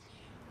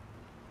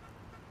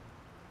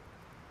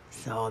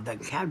 So the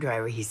cab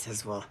driver, he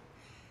says, well,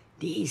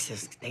 Dee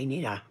says, they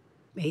need a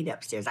maid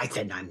upstairs. I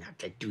said, I'm not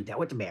gonna do that.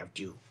 What's the matter with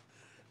you?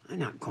 I'm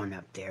not going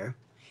up there.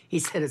 He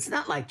said, it's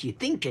not like you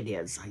think it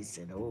is. I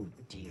said, oh,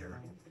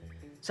 dear.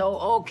 So,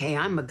 okay,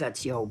 I'm a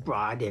gutsy old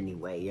broad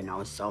anyway, you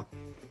know, so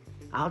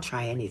I'll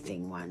try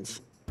anything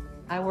once.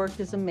 I worked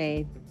as a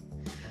maid.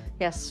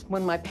 Yes,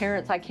 when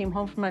I came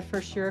home from my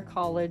first year of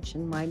college,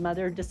 and my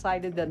mother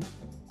decided that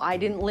I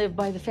didn't live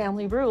by the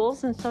family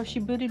rules, and so she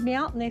booted me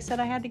out, and they said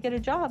I had to get a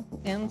job,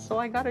 and so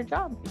I got a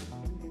job.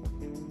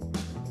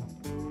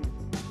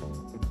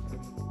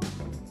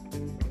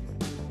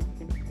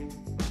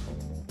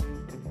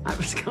 I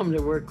was coming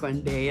to work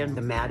one day, and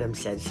the madam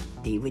says,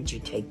 Dee, would you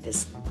take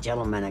this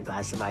gentleman a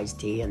glass of iced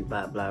tea in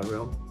blah, blah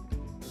room?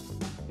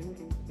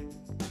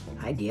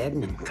 I did,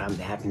 and come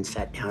back and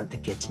sat down at the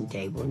kitchen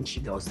table, and she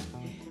goes,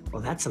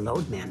 well, that's a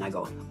load man. I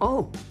go,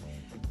 oh,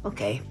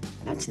 okay,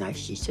 that's nice.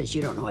 She says,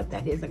 you don't know what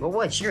that is? I go,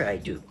 well, sure I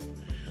do.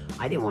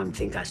 I didn't want to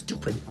think I was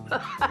stupid.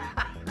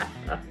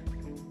 But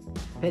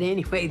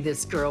anyway,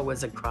 this girl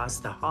was across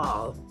the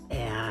hall,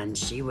 and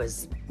she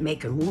was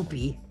making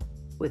whoopee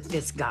with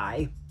this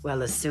guy.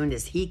 Well, as soon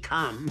as he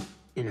come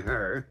in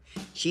her,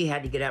 she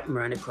had to get up and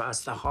run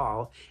across the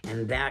hall,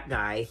 and that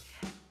guy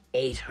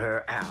ate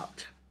her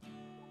out.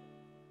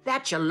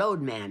 That's your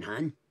load man,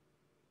 hon.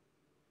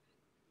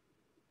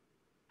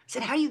 I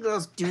said, how you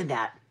girls do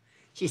that?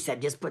 She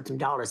said, just put some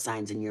dollar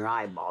signs in your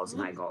eyeballs.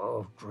 And I go,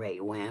 oh,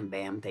 great, wham,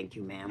 bam, thank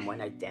you, ma'am. One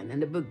night stand in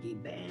the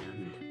boogie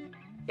band.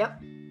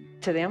 Yep.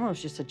 To them, it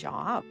was just a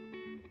job.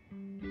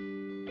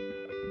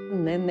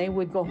 and then they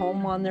would go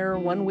home on their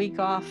 1 week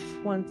off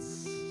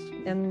once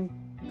and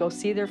go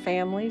see their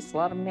families. A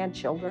lot of them had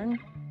children,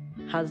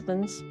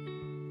 husbands.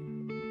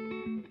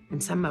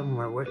 And some of them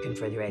were working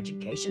for their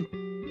education.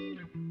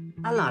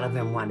 A lot of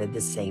them wanted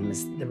the same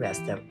as the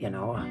rest of, you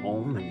know, a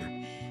home and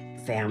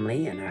a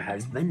family and a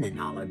husband and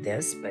all of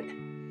this, but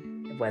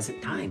it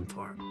wasn't time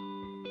for them.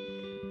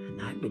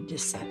 And I would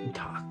just sit and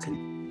talk,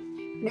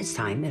 and when it's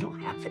time, it'll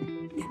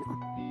happen, you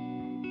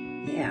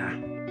know. Yeah.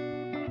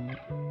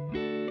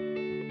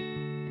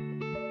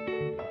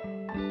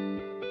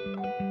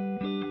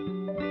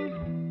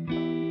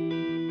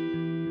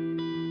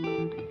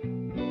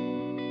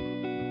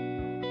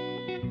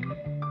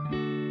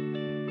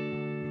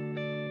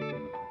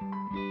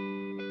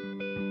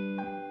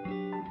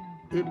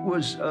 It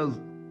was,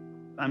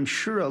 I'm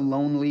sure, a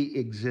lonely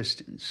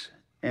existence.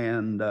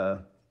 And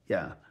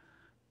yeah,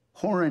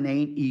 whoring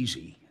ain't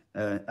easy.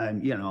 I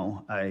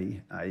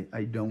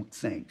don't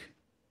think.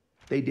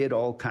 They did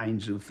all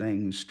kinds of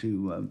things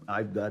to,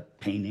 I've got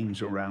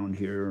paintings around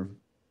here.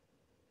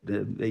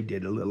 They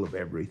did a little of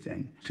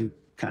everything to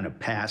kind of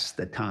pass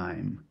the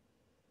time.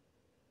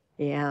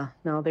 Yeah,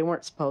 no, they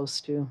weren't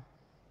supposed to.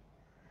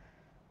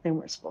 They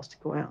weren't supposed to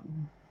go out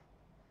and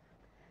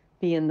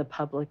be in the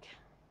public.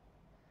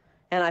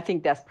 And I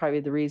think that's probably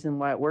the reason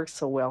why it worked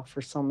so well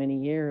for so many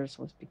years,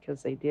 was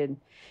because they did.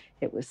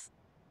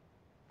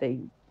 They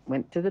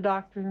went to the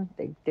doctor,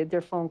 they did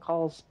their phone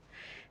calls,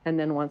 and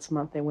then once a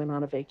month they went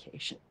on a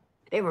vacation.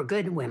 They were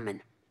good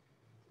women.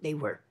 They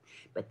were.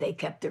 But they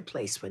kept their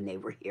place when they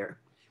were here.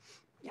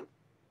 Yep.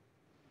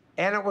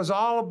 And it was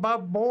all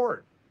above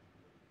board.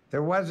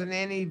 There wasn't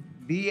any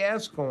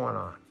BS going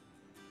on.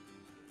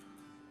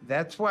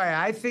 That's why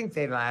I think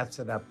they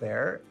lasted up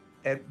there,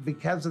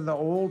 because of the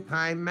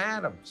old-time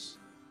madams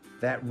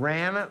that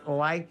ran it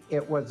like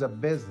it was a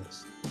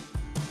business.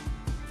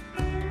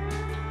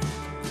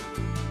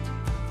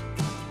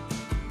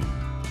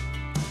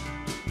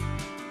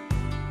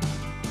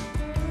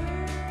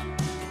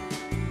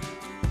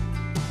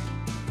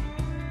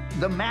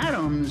 The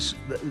madams,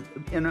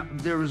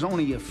 there was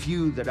only a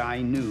few that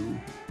I knew.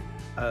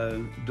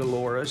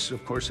 Dolores,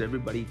 of course,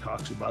 everybody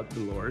talks about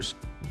Dolores.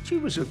 She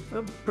was a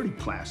pretty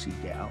classy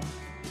gal.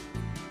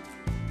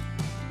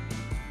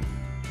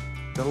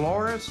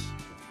 Dolores,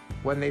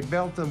 when they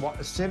built the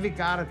Civic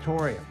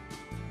Auditorium,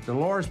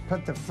 Dolores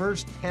put the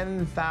first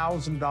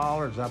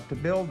 $10,000 up to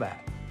build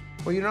that.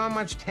 Well, you know how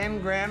much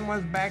 10 grand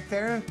was back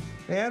there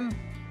then?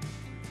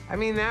 I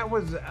mean, that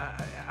was an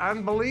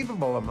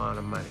unbelievable amount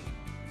of money.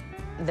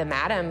 The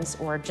madams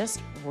were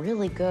just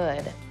really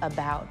good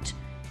about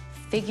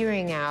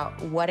figuring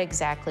out what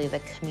exactly the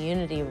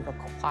community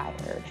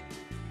required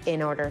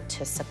in order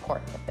to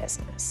support the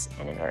business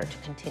and in order to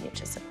continue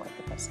to support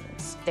the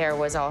business. There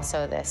was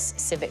also this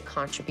civic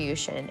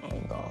contribution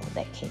angle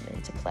that came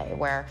into play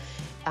where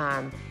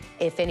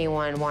if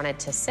anyone wanted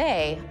to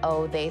say,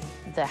 oh,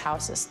 the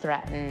houses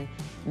threaten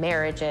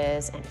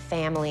marriages and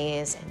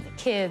families and the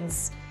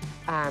kids,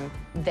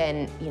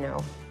 then, you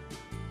know,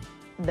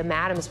 the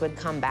madams would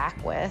come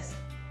back with,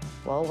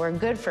 well, we're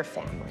good for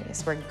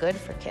families, we're good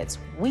for kids.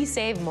 We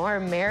save more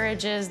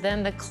marriages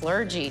than the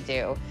clergy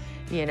do.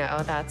 You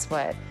know, that's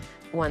what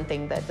one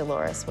thing that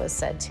Dolores was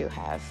said to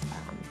have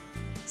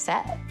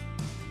said.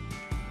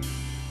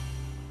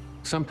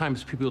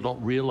 Sometimes people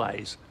don't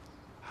realize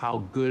how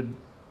good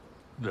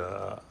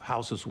the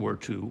houses were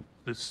to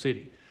the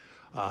city.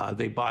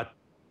 They bought,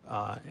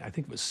 I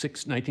think it was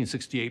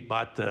 1968,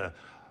 bought the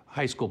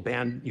high school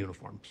band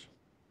uniforms.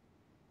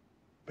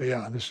 But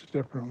yeah, this is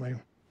definitely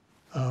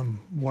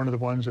one of the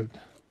ones that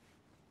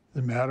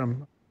the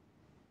madam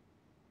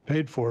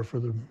paid for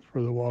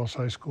the Wallace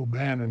High School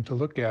band, and to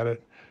look at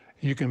it,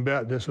 you can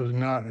bet this was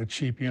not a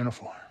cheap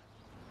uniform.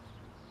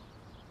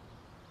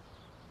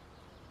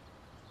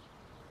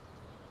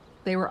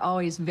 They were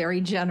always very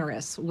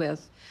generous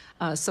with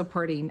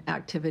supporting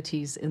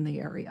activities in the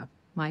area.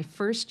 My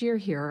first year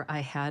here, I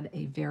had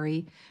a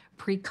very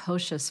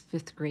precocious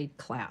 5th grade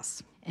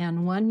class.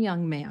 And one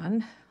young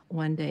man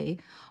one day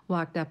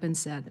walked up and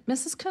said,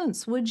 Mrs.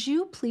 Kuntz, would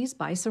you please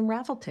buy some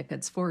raffle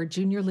tickets for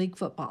Junior League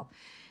football?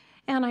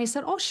 And I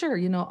said, oh, sure,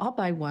 you know, I'll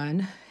buy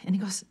one. And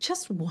he goes,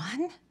 just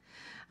one?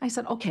 I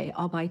said, okay,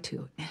 I'll buy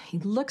 2. And he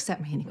looks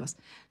at me and he goes,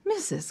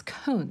 Mrs.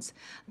 Kuntz,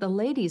 the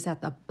ladies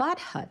at the butt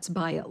huts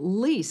buy at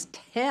least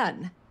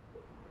 10.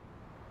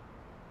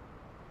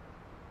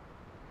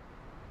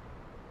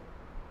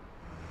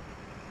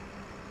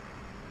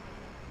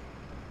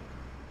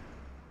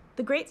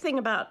 The great thing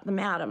about the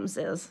madams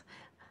is,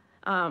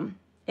 and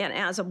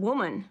as a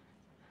woman,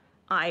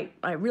 I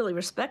really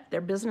respect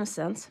their business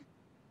sense.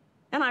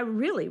 And I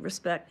really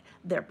respect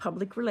their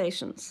public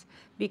relations,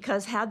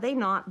 because had they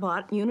not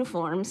bought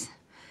uniforms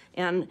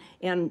and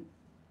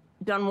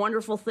done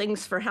wonderful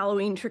things for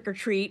Halloween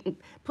trick-or-treat and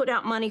put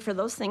out money for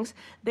those things,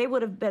 they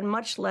would have been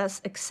much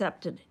less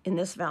accepted in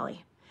this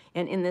valley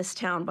and in this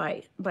town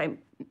by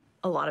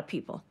a lot of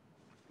people.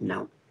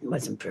 No, it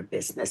wasn't for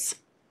business.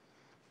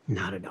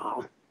 Not at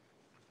all.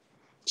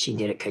 She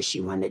did it because she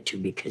wanted to,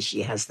 because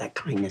she has that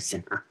kindness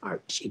in her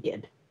heart. She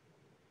did.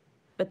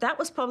 But that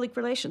was public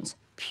relations,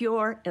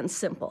 pure and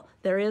simple.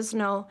 There is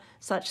no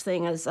such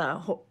thing as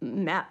a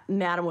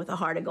madam with a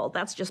heart of gold.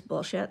 That's just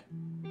bullshit.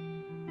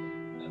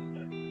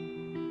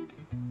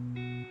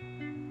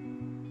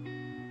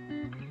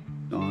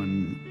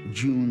 On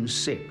June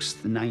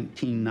 6th,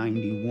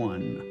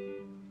 1991,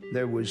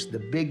 there was the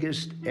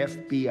biggest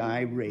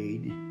FBI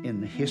raid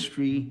in the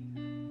history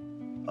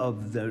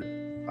of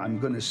the, I'm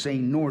going to say,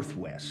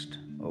 Northwest,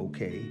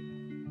 okay?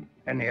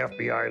 And the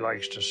FBI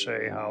likes to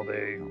say how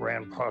they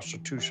ran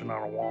prostitution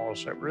out of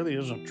Wallace. That really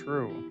isn't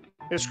true.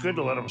 It's good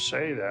to let them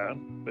say that,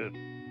 but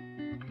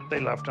they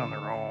left on their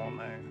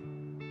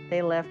own.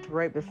 They left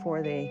right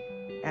before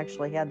they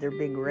actually had their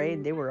big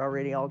raid. They were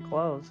already all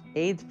closed.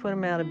 AIDS put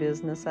them out of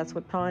business. That's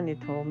what Tanya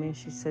told me.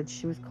 She said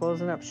she was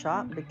closing up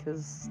shop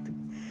because the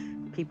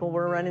people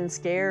were running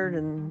scared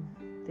and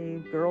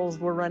the girls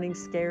were running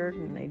scared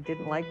and they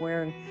didn't like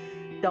wearing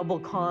double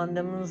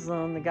condoms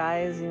on the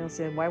guys, you know,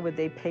 said why would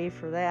they pay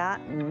for that?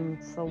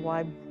 And so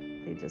why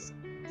they just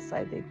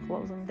decided they'd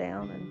close them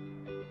down.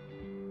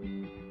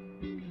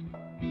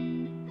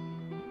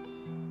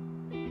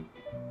 And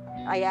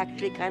I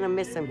actually kind of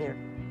miss them here.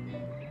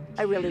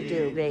 I really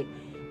do.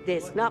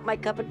 It's not my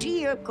cup of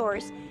tea, of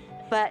course,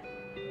 but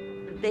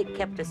they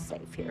kept us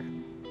safe here.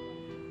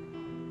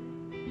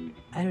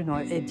 I don't know,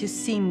 it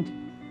just seemed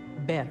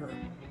better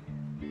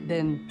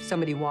than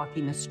somebody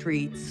walking the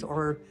streets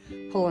or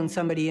pulling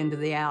somebody into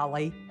the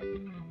alley.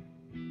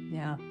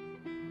 Yeah.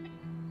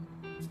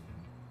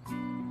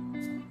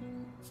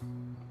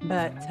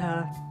 But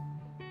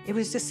it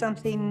was just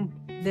something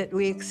that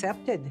we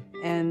accepted,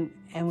 and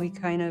we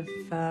kind of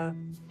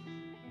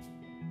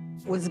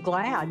was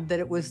glad that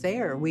it was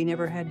there. We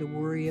never had to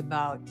worry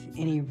about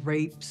any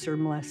rapes or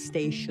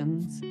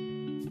molestations.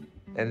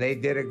 And they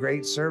did a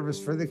great service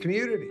for the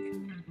community.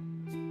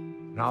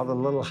 And all the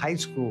little high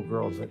school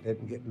girls that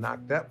didn't get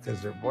knocked up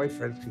because their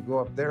boyfriends could go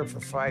up there for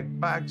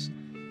 $5,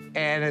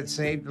 and it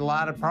saved a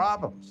lot of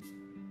problems.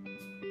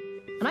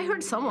 And I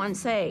heard someone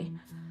say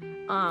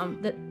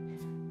that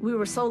we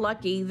were so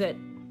lucky that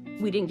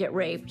we didn't get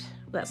raped.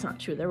 That's not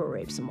true. There were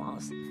rapes in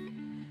Wallace,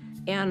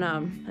 and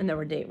there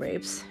were date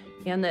rapes,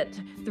 and that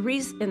the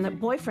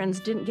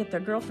boyfriends didn't get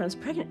their girlfriends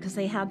pregnant because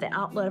they had the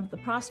outlet of the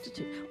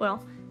prostitute.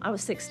 Well, I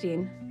was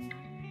 16.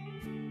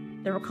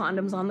 There were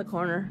condoms on the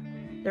corner.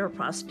 There were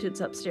prostitutes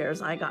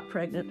upstairs. I got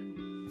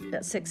pregnant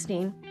at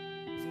 16.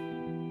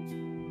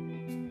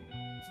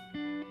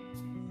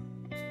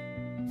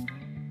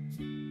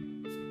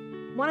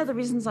 One of the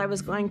reasons I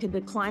was going to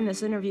decline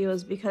this interview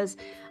is because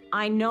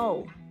I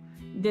know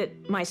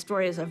that my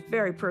story is a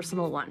very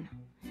personal one.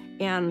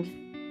 And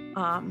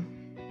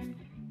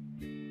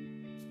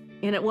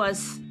it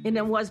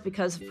was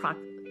because of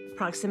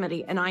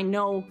proximity. And I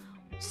know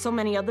so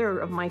many other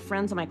of my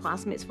friends and my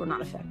classmates were not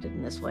affected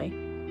in this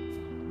way.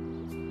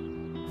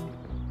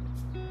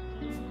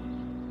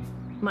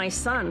 My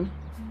son,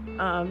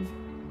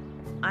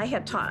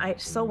 I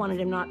so wanted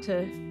him not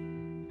to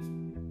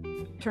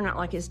turn out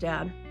like his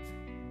dad.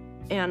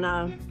 And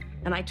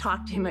I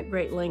talked to him at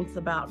great length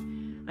about,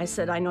 I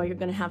said, I know you're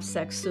gonna have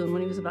sex soon,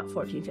 when he was about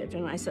 14,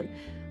 15. And I said,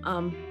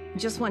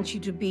 just want you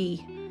to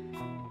be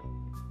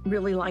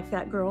really like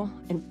that girl,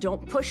 and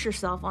don't push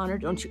yourself on her.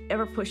 Don't you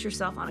ever push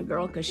yourself on a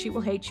girl, because she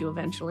will hate you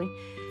eventually.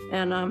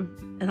 And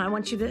I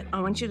want you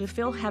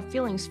to have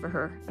feelings for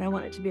her, and I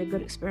want it to be a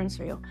good experience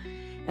for you.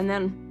 And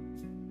then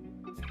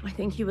I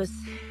think he was,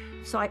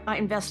 so I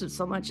invested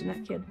so much in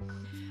that kid.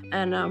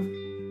 And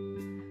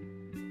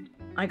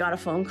I got a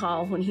phone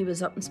call when he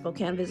was up in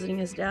Spokane visiting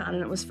his dad,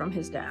 and it was from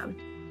his dad.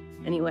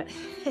 And he went,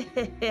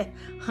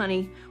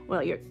 honey,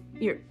 well, your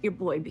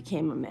boy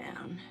became a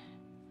man.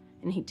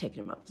 And he'd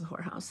taken him up to the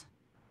whorehouse.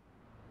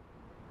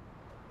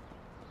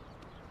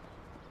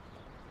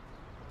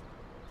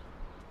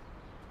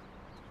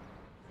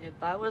 If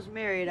I was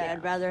married,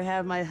 I'd rather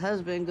have my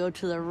husband go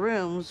to the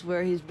rooms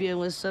where he's being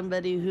with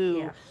somebody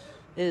who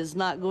is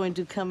not going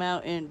to come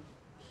out and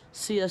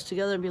see us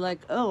together and be like,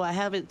 oh, I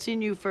haven't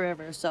seen you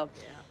forever. So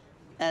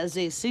as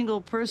a single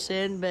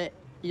person, but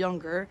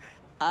younger,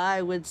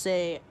 I would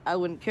say I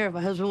wouldn't care if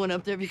my husband went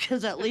up there,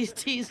 because at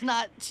least he's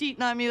not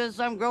cheating on me with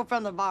some girl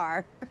from the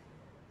bar.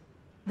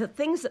 The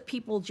things that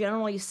people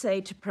generally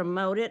say to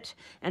promote it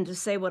and to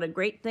say what a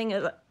great thing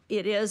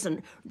it is,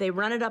 and they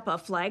run it up a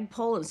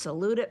flagpole and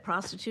salute it,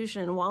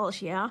 prostitution in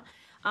Wallace,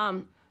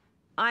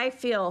 I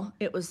feel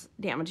it was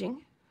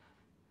damaging.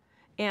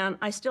 And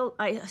I still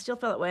feel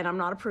that way, and I'm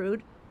not a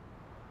prude.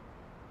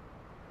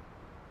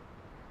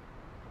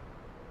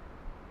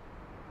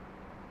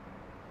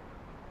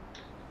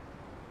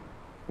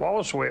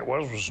 Wallace, the way it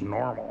was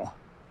normal.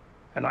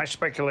 And I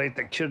speculate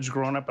that kids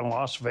growing up in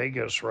Las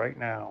Vegas right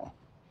now,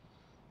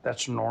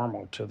 that's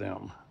normal to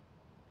them.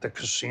 The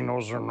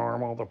casinos are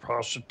normal, the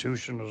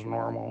prostitution is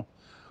normal,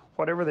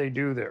 whatever they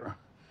do there.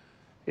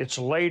 It's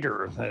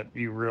later that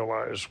you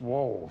realize,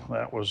 whoa,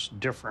 that was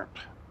different.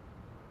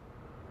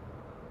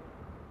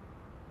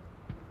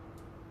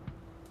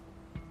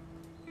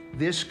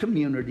 This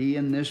community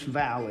in this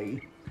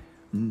valley,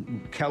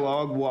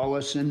 Kellogg,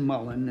 Wallace, and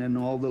Mullen, and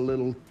all the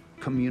little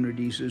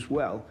communities as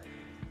well,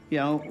 you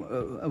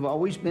know, have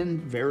always been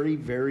very,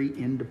 very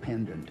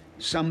independent.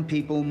 Some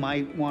people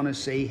might want to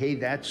say, hey,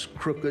 that's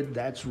crooked,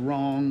 that's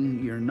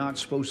wrong, you're not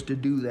supposed to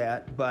do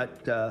that,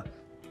 but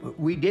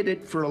we did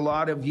it for a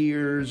lot of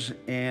years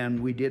and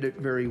we did it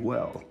very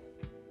well.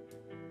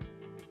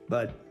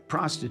 But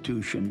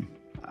prostitution,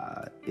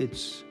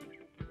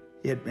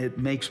 it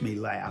makes me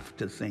laugh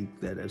to think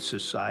that a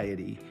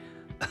society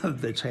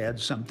that's had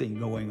something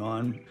going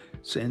on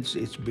since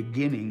its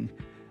beginning,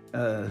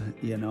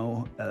 you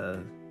know,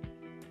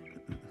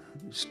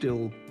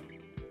 still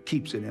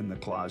keeps it in the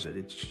closet.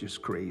 It's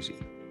just crazy.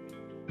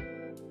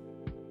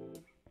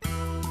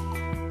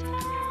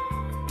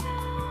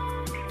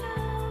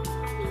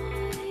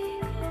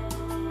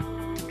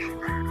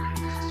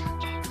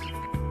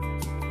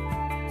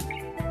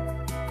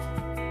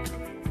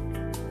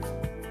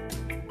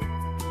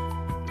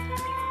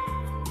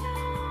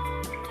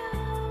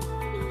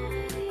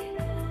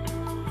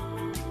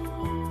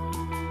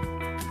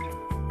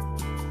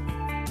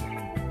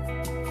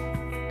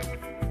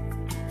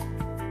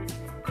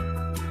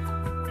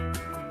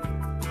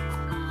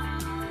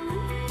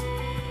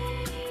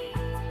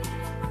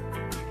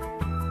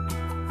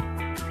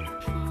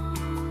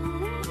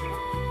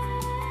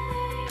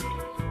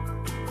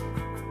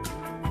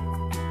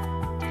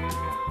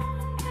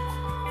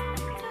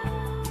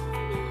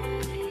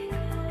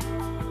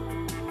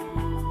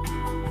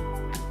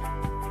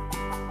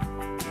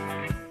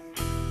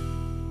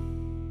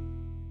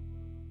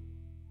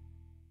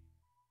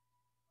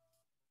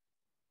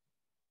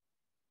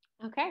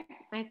 Okay,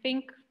 I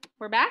think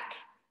we're back,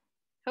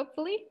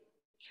 hopefully.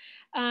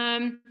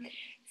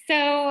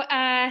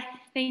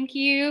 Thank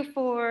you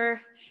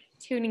for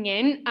tuning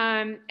in.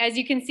 As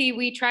you can see,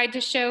 we tried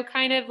to show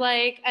kind of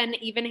like an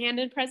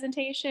even-handed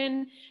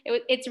presentation.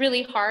 It's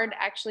really hard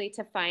actually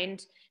to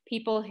find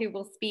people who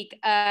will speak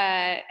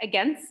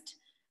against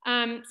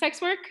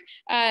sex work.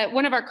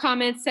 One of our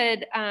comments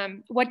said,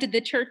 what did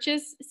the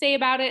churches say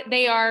about it?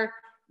 They are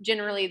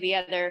generally the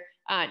other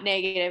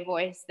negative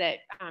voice that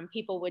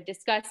people would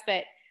discuss,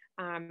 but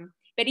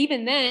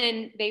even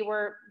then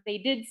they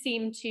did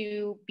seem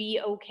to be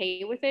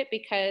okay with it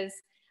because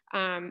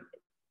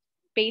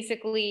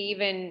basically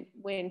even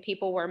when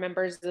people were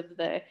members of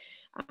the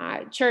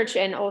church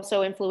and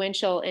also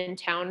influential in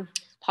town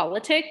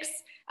politics,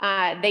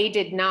 they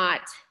did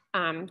not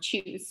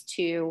choose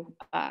to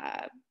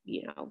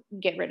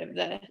get rid of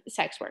the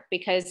sex work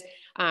because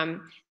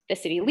the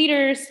city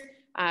leaders,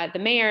 the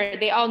mayor,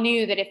 they all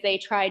knew that if they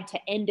tried to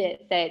end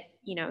it, that,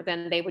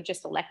 then they would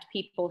just elect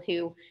people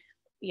who,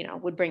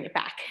 would bring it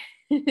back.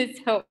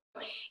 So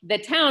the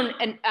town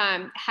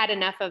had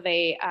enough of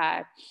a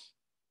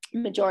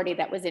majority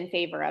that was in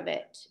favor of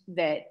it,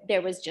 that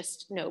there was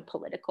just no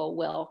political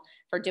will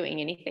for doing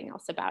anything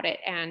else about it.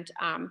 And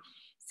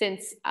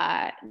since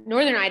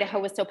Northern Idaho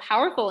was so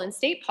powerful in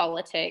state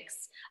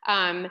politics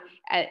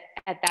at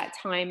that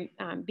time,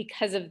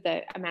 because of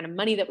the amount of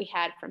money that we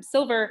had from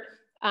silver,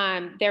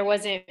 there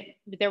wasn't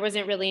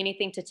really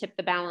anything to tip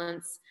the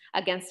balance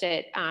against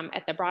it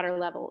at the broader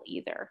level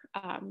either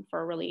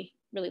for a really,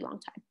 really long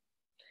time.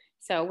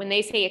 So when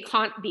they say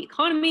the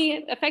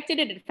economy affected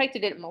it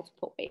affected it in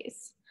multiple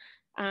ways.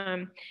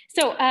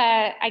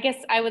 I guess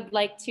I would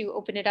like to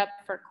open it up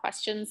for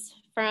questions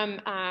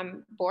from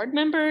board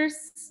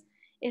members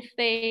if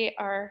they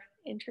are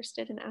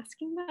interested in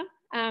asking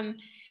them.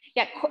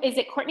 Yeah, is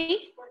it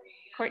Courtney?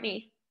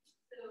 Courtney.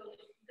 So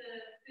the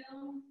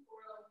film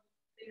oral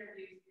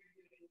interviews you're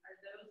doing, are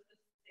those the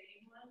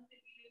same ones that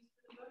you use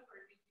for the book,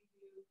 or did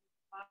you do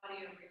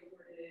audio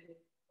recorded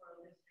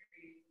oral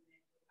histories and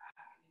then go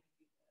back and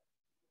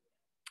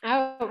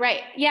do Oh,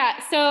 right. Yeah.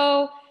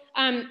 So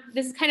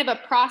this is kind of a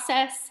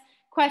process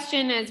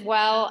question as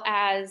well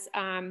as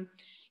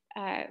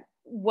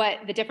what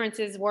the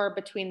differences were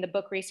between the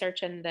book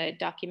research and the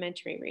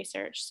documentary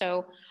research.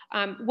 So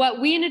what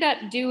we ended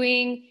up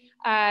doing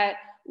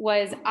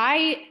was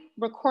I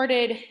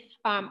recorded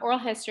oral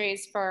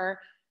histories for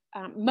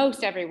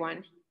most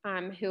everyone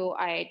who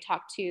I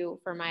talked to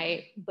for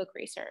my book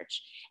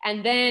research.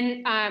 And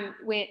then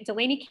when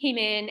Delaney came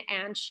in,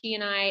 and she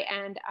and I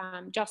and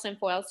Jocelyn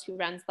Foyles, who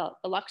runs the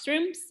Lux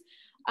Rooms,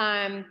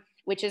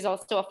 which is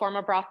also a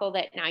former brothel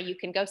that now you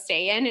can go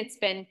stay in. It's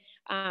been,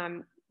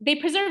 they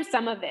preserved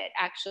some of it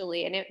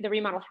actually, and the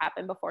remodel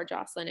happened before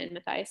Jocelyn and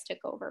Matthias took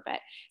over.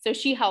 But so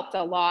she helped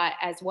a lot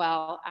as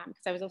well,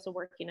 because I was also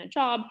working a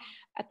job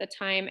at the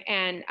time.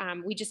 And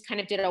we just kind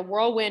of did a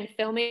whirlwind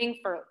filming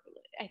for,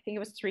 I think it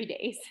was 3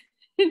 days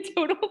in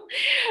total.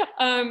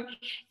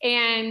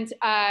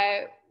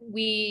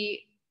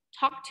 We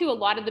talked to a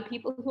lot of the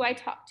people who I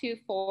talked to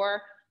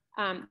for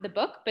the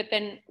book, but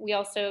then we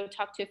also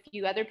talked to a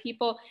few other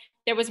people.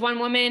 There was one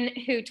woman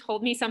who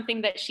told me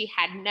something that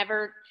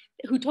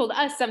who told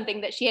us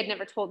something that she had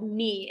never told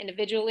me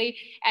individually.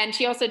 And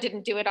she also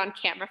didn't do it on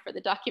camera for the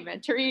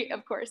documentary,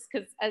 of course,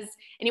 because as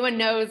anyone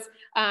knows,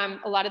 a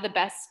lot of the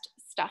best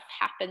stuff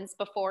happens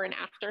before and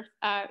after,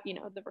 you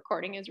know, the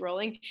recording is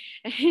rolling.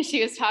 And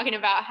she was talking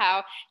about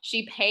how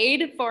she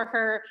paid for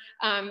her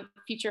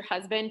future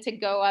husband to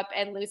go up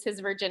and lose his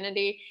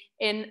virginity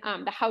in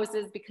the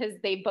houses because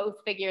they both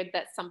figured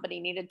that somebody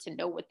needed to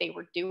know what they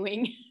were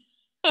doing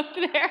up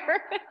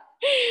there.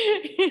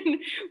 And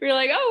we were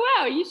like, oh,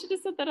 wow, you should have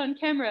said that on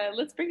camera.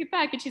 Let's bring it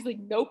back. And she's like,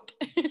 nope.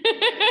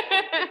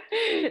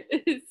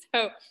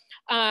 So,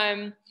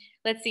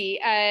 let's see.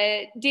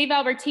 Dave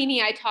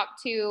Albertini, I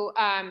talked to,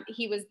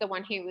 he was the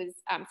one who was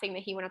saying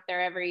that he went up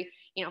there every,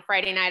 you know,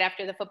 Friday night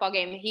after the football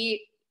game.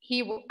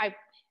 I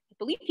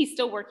believe he's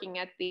still working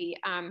at the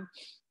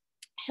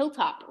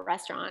Hilltop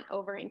restaurant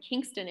over in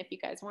Kingston. If you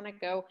guys want to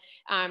go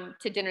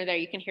to dinner there,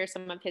 you can hear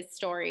some of his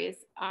stories.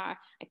 I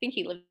think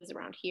he lives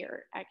around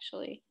here,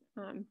 actually.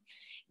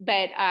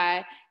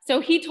 So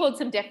he told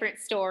some different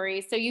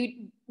stories. So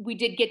we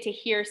did get to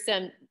hear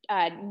some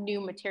new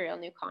material,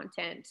 new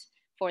content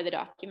for the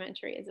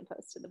documentary as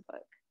opposed to the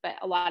book, but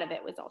a lot of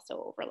it was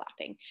also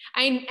overlapping.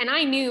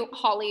 I knew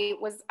Holly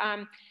was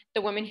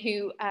the woman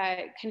who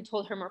kind of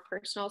told her more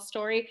personal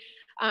story.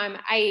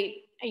 I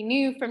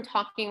knew from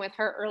talking with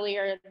her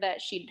earlier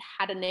that she'd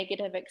had a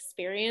negative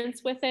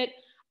experience with it.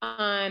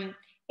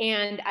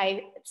 And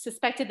I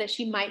suspected that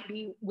she might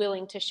be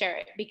willing to share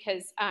it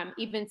because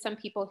even some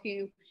people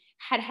who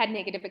had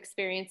negative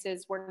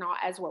experiences were not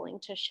as willing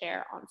to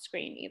share on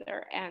screen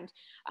either. And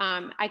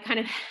I kind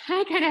of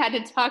had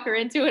to talk her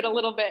into it a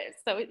little bit.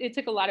 So it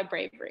took a lot of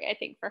bravery, I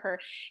think, for her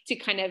to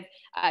kind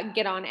of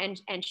get on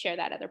and share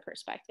that other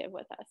perspective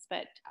with us.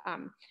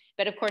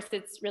 But of course,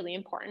 it's really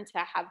important to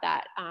have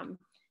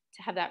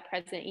that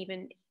present,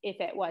 even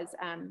if it was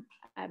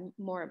a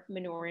more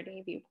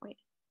minority viewpoint.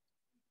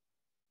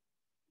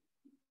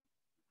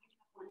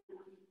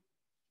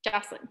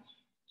 Jocelyn.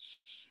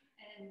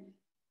 And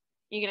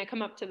you gonna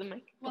come up to the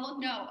mic? Well,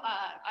 no,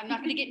 I'm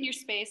not gonna get in your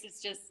space.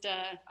 It's just,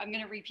 I'm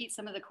gonna repeat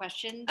some of the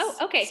questions. Oh,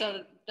 okay.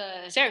 So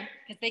sure.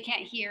 Because they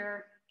can't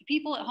hear, the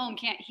people at home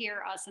can't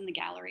hear us in the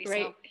gallery.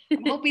 Right. So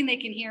I'm hoping they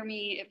can hear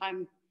me if I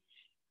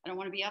don't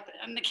want to be up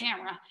on the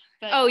camera.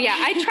 But oh yeah,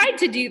 I tried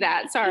to do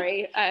that.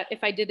 Sorry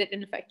if I did it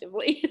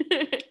ineffectively.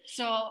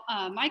 So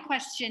my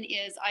question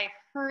is, I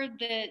heard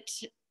that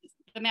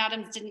the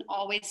madams didn't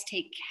always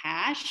take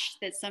cash,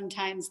 that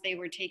sometimes they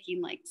were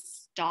taking like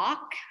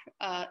stock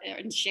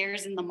and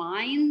shares in the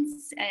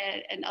mines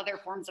and other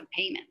forms of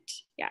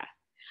payment. Yeah.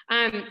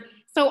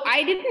 So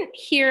I didn't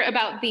hear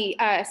about the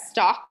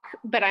stock,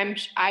 but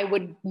I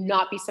would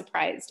not be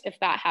surprised if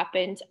that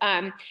happened.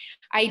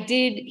 I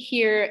did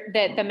hear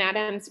that the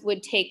madams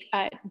would take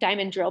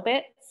diamond drill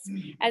bits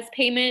as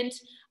payment.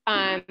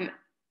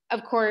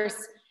 Of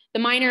course, the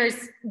miners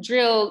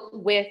drill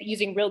with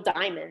using real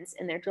diamonds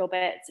in their drill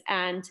bits.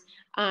 And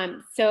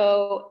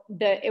so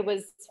it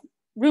was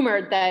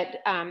rumored that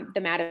the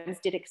madams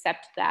did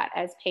accept that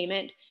as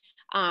payment.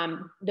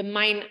 The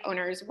mine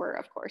owners were,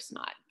 of course,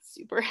 not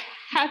super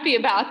happy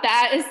about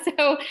that.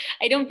 So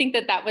I don't think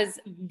that was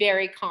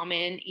very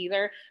common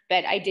either,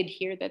 but I did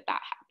hear that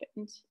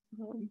happened.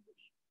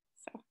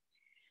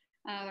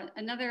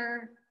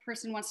 Another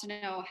person wants to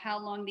know how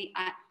long the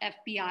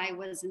FBI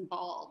was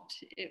involved.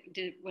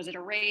 Was it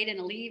a raid and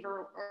a leave,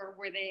 or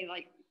were they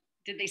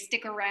did they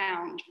stick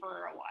around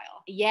for a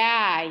while?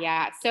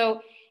 Yeah.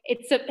 So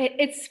it's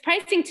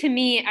surprising to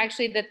me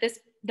actually that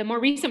the more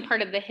recent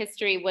part of the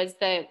history was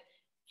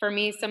for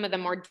me, some of the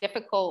more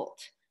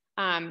difficult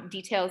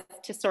details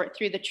to sort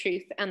through the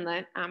truth and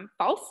the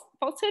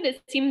falsehood.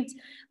 It seemed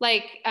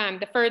like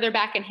the further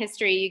back in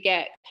history you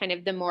get, kind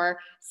of the more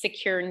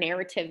secure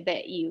narrative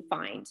that you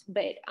find.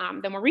 But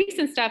the more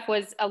recent stuff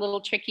was a little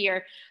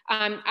trickier.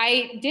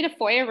 I did a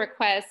FOIA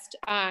request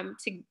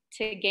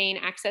to gain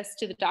access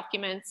to the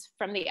documents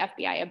from the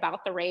FBI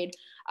about the raid.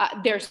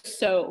 There's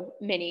so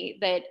many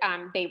that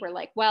they were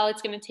like, well,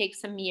 it's going to take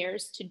some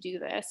years to do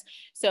this.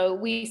 So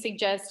we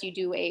suggest you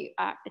do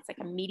it's like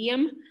a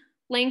medium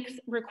length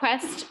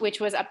request, which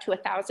was up to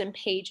 1,000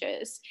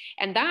 pages.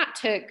 And that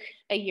took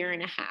a year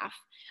and a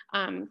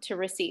half to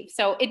receive.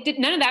 So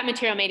none of that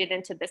material made it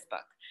into this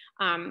book.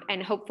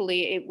 And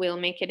hopefully it will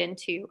make it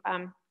into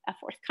a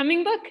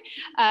forthcoming book.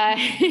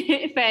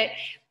 But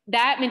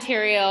that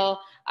material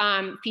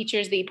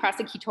features the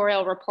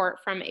prosecutorial report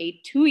from a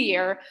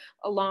 2-year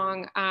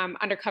long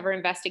undercover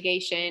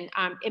investigation.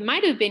 It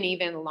might have been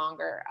even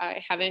longer.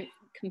 I haven't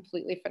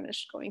completely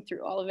finished going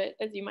through all of it,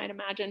 as you might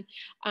imagine.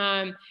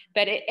 And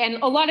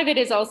a lot of it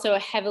is also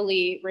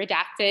heavily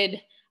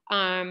redacted.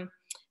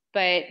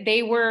 But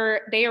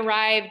they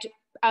arrived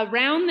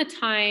around the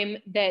time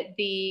that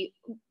the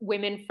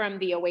women from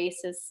the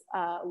Oasis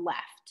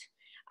left.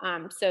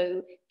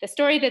 So the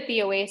story that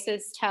the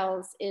Oasis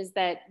tells is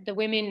that the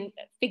women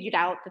figured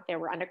out that there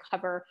were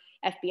undercover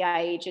FBI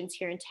agents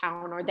here in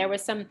town, or there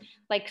was some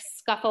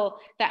scuffle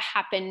that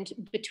happened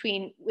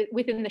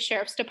within the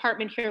sheriff's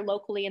department here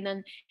locally, and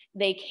then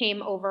they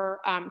came over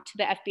to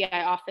the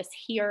FBI office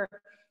here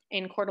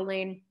in Coeur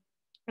d'Alene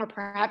or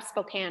perhaps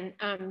Spokane,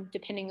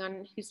 depending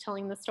on who's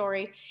telling the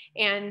story.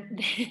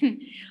 And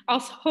then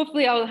also,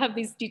 hopefully I'll have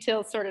these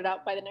details sorted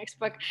out by the next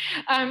book.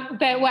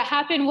 But what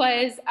happened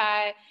was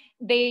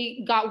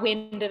they got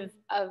wind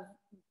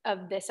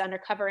of this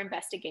undercover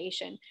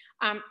investigation.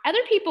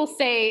 Other people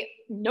say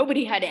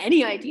nobody had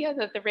any idea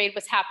that the raid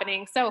was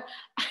happening. So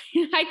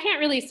I can't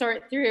really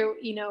sort through,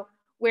 you know,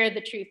 where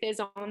the truth is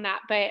on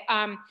that. But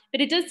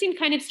it does seem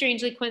kind of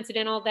strangely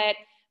coincidental that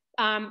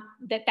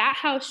that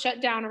house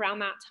shut down around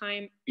that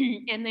time.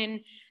 And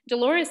then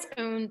Dolores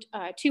owned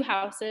 2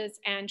 houses,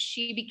 and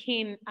she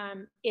became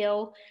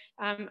ill.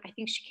 I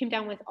think she came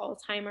down with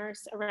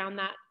Alzheimer's around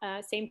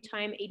that same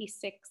time,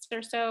 86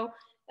 or so.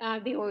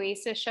 The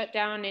Oasis shut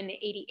down in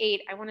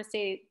 88. I want to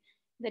say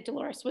that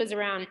Dolores was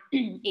around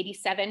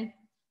 87.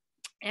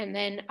 And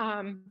then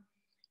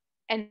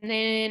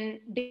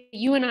the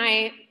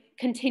UNI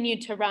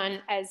continued to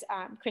run, as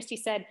Christy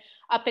said,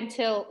 up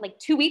until like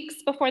 2 weeks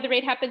before the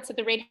raid happened. So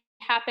the raid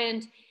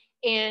happened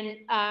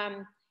in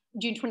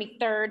June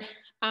 23rd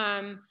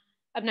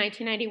of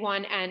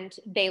 1991, and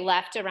they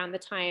left around the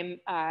time,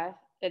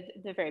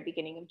 the very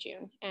beginning of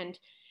June. And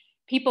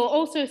people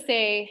also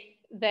say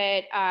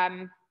that,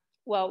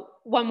 well,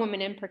 one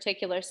woman in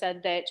particular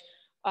said that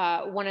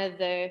one of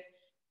the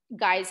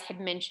guys had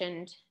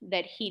mentioned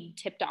that he'd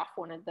tipped off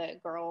one of the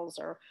girls,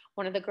 or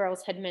one of the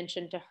girls had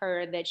mentioned to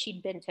her that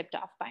she'd been tipped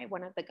off by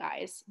one of the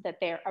guys that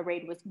a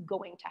raid was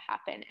going to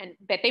happen, and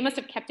that they must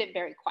have kept it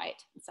very quiet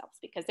to themselves,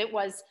 because it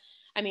was,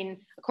 I mean,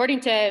 according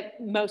to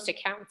most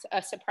accounts,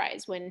 a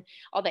surprise when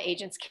all the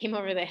agents came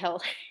over the hill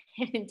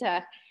and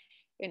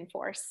in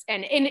force.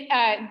 And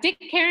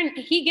Dick Caron,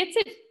 he gets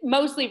it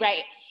mostly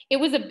right. It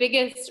was the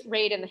biggest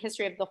raid in the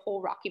history of the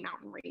whole Rocky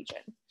Mountain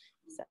region.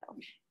 So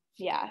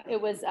yeah,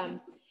 it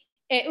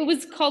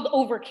was called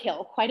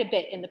overkill quite a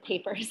bit in the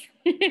papers.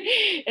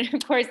 And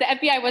of course, the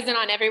FBI wasn't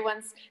on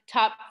everyone's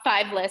top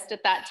 5 list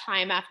at that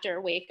time after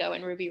Waco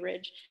and Ruby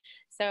Ridge.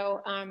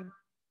 So it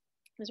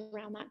was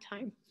around that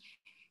time.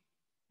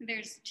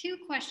 There's 2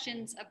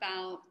 questions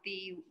about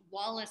the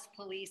Wallace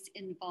police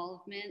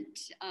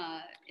involvement,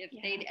 if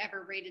they'd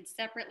ever raided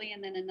separately,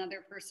 and then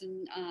another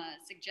person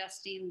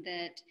suggesting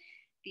that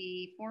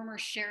the former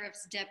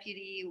sheriff's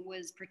deputy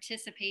was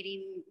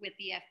participating with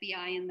the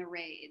FBI in the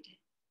raid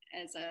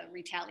as a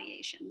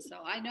retaliation. So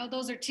I know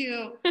those are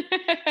 2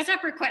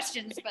 separate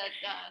questions, but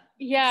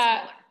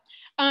yeah.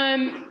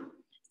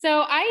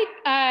 So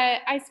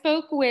I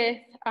spoke with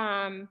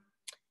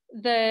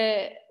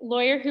the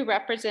lawyer who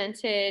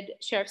represented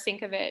Sheriff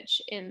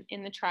Sinkovich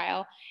in the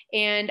trial,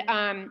 and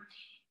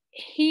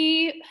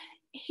he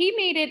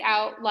made it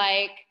out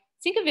like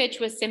Sinkovich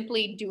was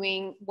simply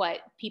doing what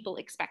people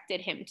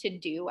expected him to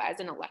do as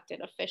an elected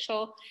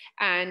official,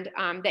 and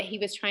that he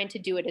was trying to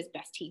do it as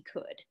best he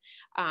could.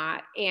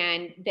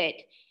 And that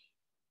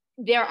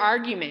their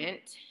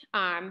argument,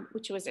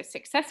 which was a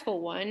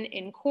successful one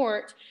in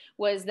court,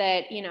 was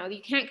that, you know,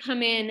 you can't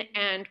come in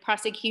and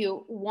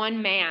prosecute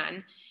one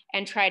man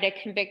and try to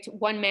convict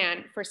one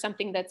man for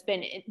something that's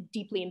been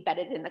deeply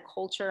embedded in the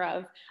culture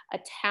of a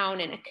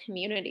town and a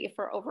community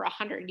for over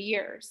 100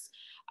 years.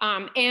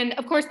 And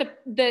of course,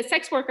 the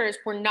sex workers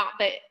were not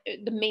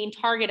the main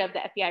target of the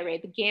FBI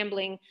raid. The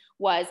gambling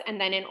was, and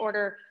then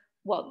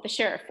the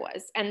sheriff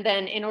was. And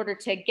then in order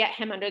to get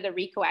him under the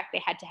RICO Act,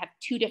 they had to have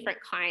 2 different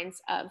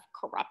kinds of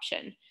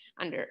corruption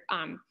under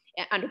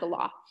the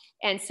law.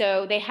 And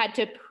so they had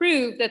to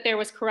prove that there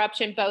was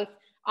corruption both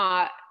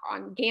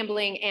on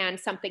gambling and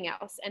something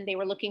else. And they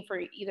were looking for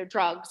either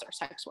drugs or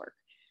sex work.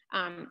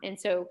 And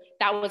so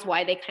that was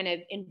why they kind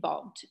of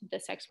involved the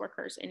sex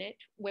workers in it,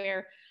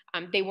 where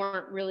they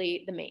weren't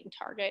really the main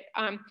target.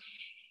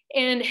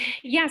 And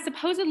yeah,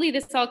 supposedly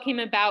this all came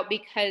about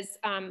because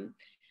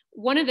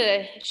one of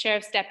the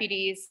sheriff's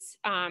deputies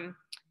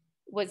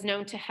was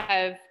known to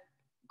have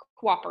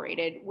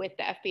cooperated with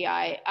the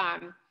FBI.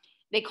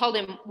 They called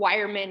him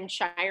Wireman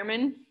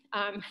Shireman.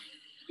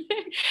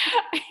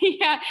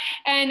 Yeah,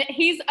 and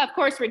he's of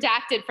course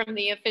redacted from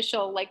the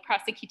official like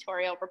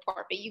prosecutorial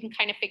report, but you can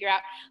kind of figure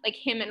out like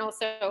him, and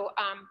also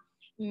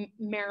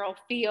Merrill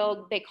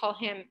Field. They called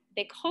him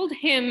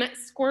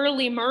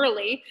Squirrely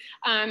Murley.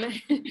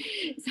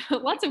 So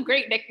lots of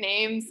great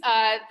nicknames,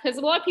 because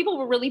a lot of people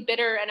were really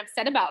bitter and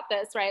upset about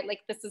this, right? Like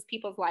this is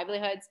people's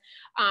livelihoods.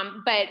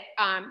 But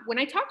when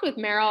I talked with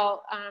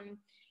Merrill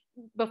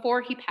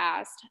before he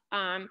passed,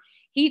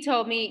 he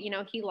told me, you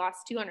know, he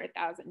lost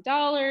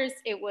 $200,000.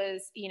 It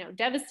was, you know,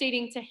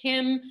 devastating to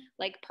him,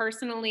 like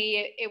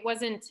personally. It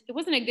wasn't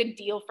a good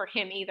deal for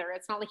him either.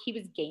 It's not like he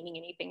was gaining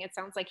anything. It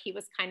sounds like he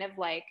was kind of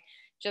like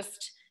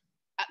just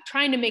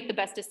trying to make the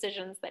best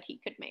decisions that he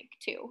could make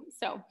too.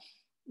 So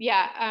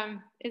yeah,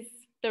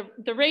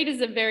 the raid is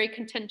a very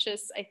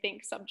contentious, I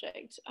think,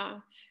 subject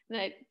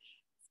that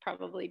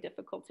probably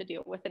difficult to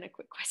deal with in a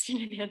quick question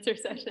and answer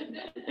session.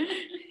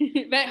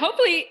 But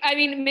hopefully, I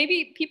mean,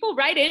 maybe people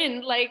write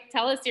in, like,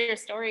 tell us your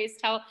stories,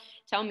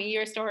 tell me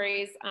your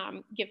stories,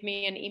 give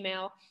me an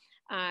email,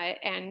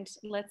 and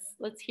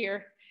let's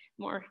hear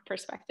more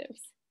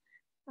perspectives.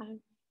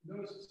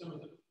 Notice that some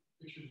of the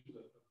pictures of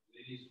the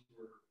ladies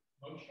were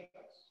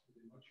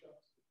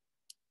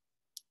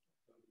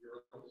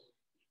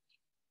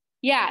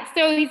Yeah,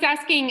 so he's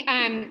asking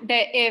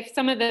that if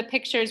some of the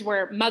pictures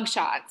were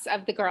mugshots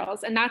of the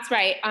girls, and that's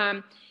right.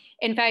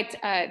 In fact,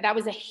 that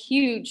was a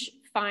huge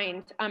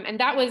find, and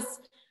that was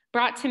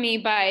brought to me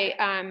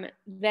by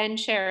then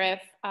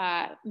Sheriff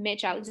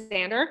Mitch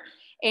Alexander,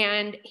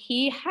 and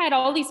he had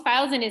all these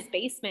files in his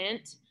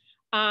basement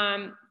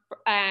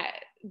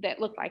that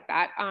looked like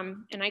that,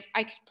 and I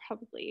could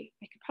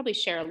probably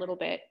share a little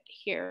bit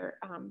here.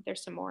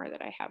 There's some more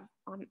that I have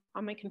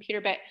on my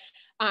computer, but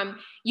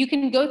you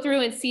can go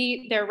through and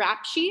see their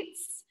rap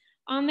sheets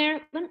on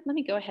there. Let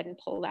me go ahead and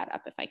pull that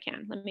up if I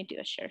can. Let me do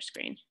a share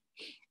screen.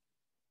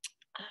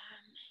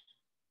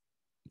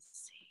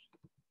 Let's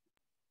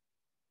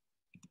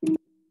see.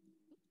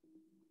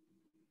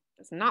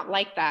 Does not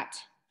like that.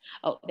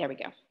 Oh, there we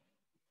go.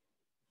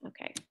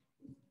 Okay.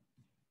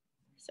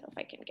 So if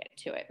I can get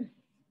to it.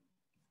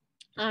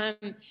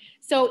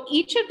 So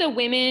each of the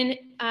women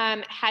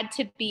had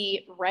to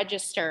be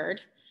registered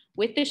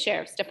with the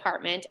Sheriff's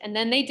Department, and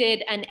then they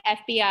did an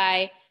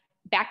FBI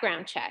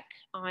background check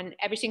on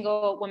every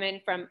single woman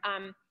from,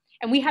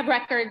 and we have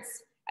records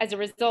as a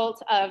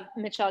result of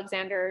Mitch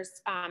Alexander's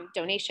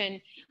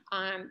donation,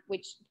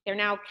 which they're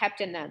now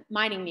kept in the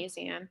mining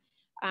museum,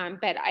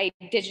 but I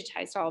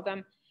digitized all of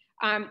them.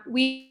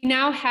 We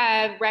now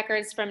have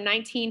records from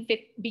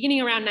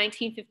beginning around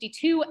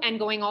 1952 and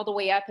going all the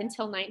way up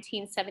until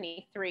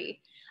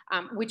 1973,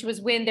 which was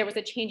when there was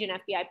a change in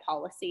FBI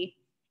policy.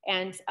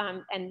 And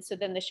so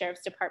then the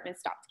Sheriff's Department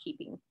stopped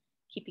keeping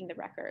the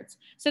records.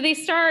 So they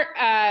start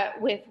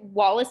with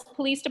Wallace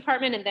Police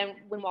Department, and then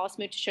when Wallace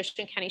moved to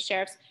Shoshone County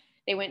Sheriff's,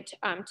 they went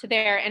to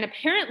there. And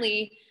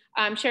apparently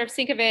Sheriff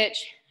Sinkovich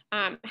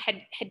had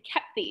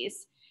kept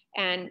these,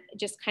 and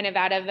just kind of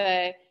out of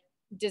a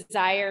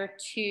desire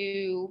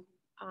to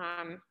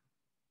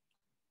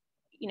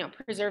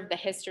preserve the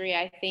history,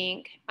 I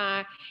think.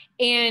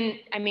 And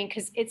I mean,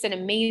 because it's an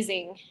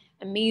amazing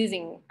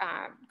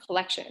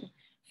collection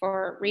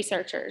for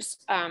researchers,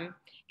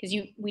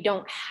 because we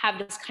don't have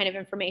this kind of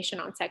information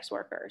on sex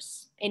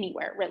workers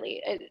anywhere,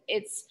 really.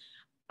 It's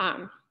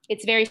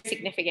very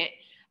significant.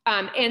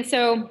 And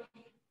so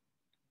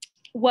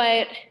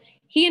what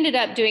he ended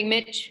up doing,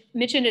 Mitch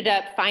ended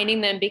up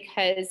finding them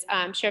because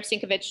Sheriff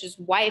Sinkovich's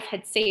wife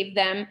had saved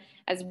them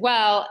as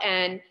well,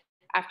 and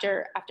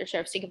after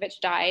Sheriff Sinkovich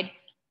died.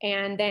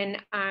 And then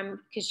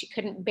because she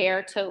couldn't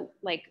bear to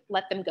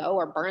let them go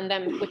or burn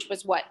them, which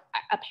was what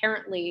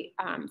apparently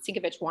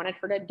Sinkovich wanted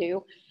her to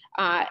do.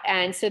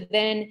 And so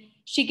then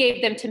she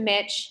gave them to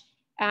Mitch,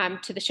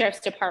 to the Sheriff's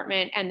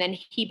Department, and then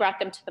he brought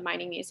them to the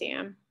mining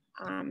museum.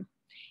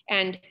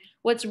 And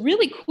what's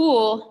really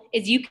cool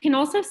is you can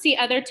also see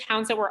other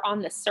towns that were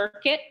on the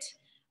circuit,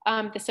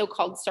 the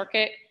so-called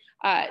circuit.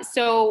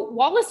 So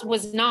Wallace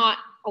was not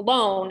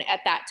alone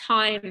at that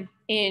time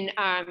in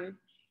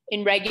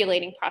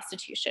regulating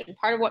prostitution.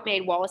 Part of what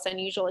made Wallace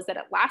unusual is that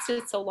it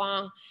lasted so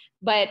long,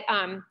 but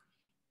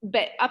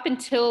up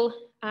until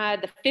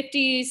the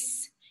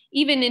 50s,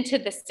 even into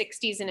the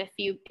 60s in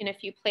a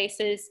few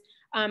places,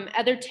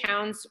 other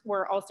towns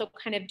were also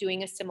kind of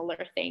doing a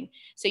similar thing.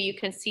 So you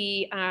can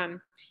see,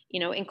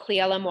 in Cle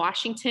Elum,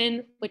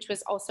 Washington, which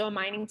was also a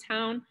mining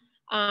town,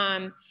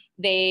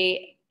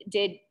 they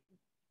did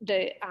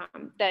the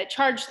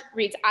charge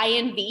reads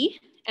INV,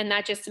 and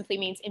that just simply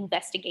means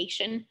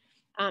investigation.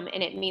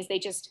 And it means they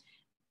just,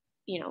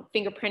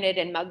 fingerprinted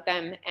and mugged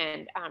them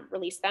and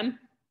released them.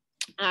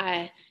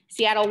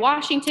 Seattle,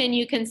 Washington,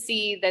 you can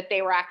see that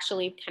they were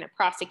actually kind of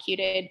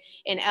prosecuted.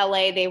 In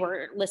LA, they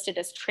were listed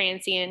as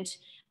transient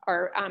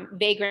or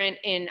vagrant.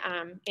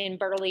 In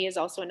Burley is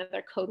also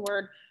another code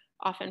word,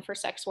 often for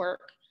sex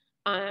work.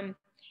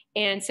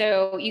 And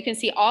so you can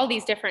see all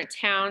these different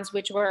towns,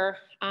 which were,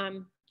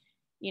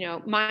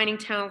 mining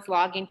towns,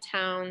 logging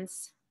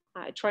towns.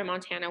 Troy,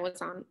 Montana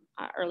was on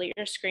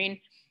earlier screen.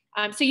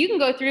 So you can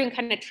go through and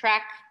kind of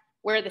track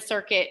where the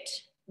circuit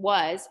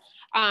was.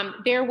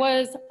 There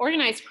was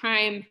organized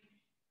crime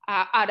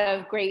out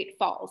of Great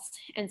Falls.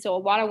 And so a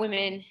lot of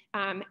women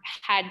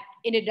had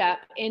ended up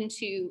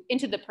into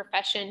the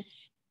profession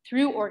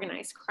through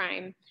organized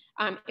crime.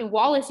 In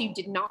Wallace, you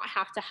did not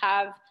have to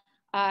have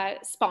a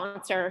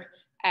sponsor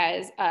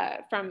as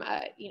from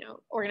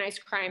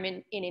organized crime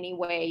in any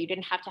way. You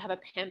didn't have to have a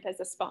pimp as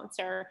a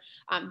sponsor.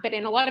 But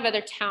in a lot of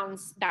other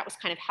towns, that was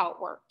kind of how it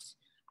worked.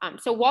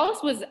 So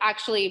Wallace was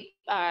actually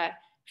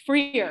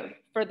freer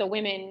for the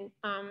women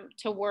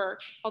to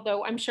work,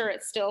 although I'm sure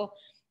it's still,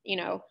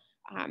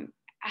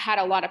 had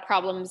a lot of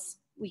problems.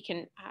 We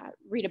can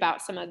read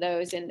about some of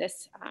those in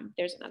this.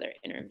 There's another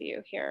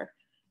interview here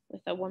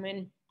with a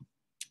woman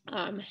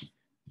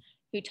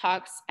who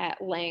talks at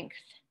length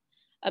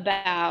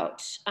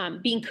about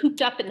being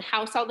cooped up in the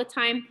house all the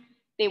time.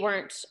 They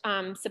weren't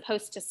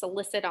supposed to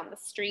solicit on the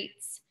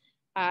streets.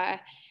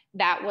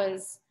 That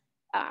was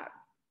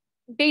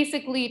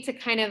basically to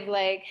kind of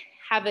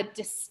have a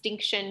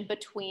distinction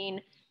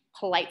between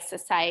polite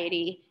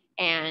society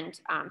and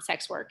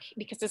sex work,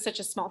 because it's such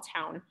a small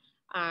town.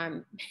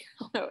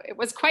 It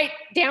was quite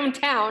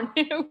downtown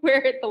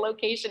where the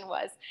location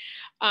was.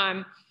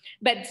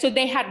 But so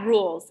they had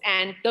rules,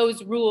 and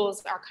those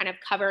rules are kind of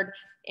covered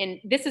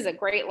in, this is a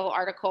great little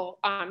article.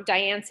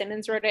 Diane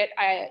Simmons wrote it.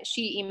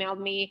 She emailed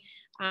me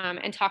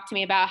and talked to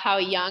me about how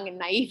young and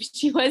naive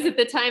she was at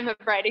the time of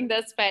writing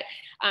this, but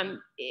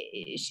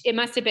it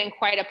must have been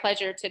quite a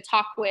pleasure to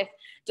talk with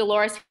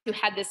Dolores, who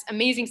had this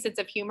amazing sense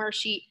of humor.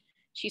 She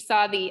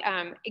saw the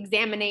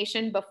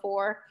examination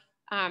before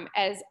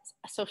as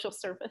a social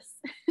service,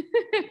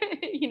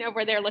 you know,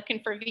 where they're looking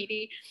for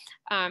VD,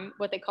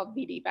 what they called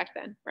VD back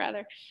then,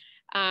 rather.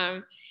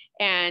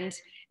 And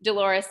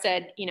Dolores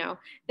said, you know,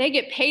 they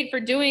get paid for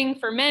doing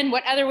for men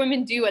what other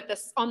women do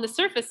on the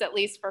surface, at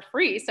least, for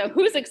free. So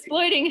who's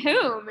exploiting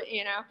whom,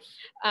 you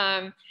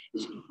know?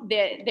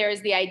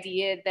 There's the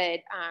idea that,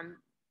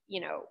 you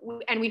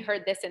know, and we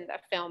heard this in the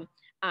film,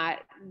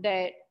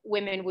 that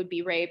women would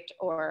be raped,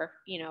 or,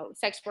 you know,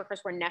 sex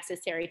workers were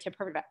necessary to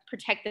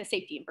protect the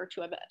safety and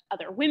virtue of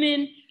other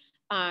women.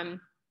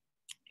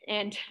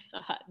 And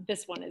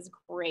this one is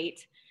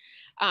great.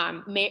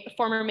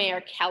 Former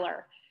Mayor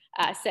Keller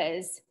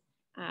says,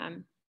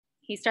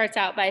 he starts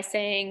out by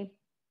saying,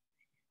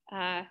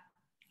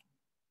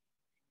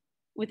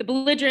 with the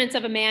belligerence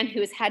of a man who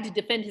has had to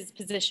defend his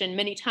position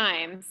many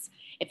times,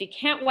 if you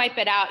can't wipe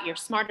it out, you're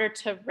smarter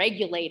to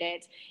regulate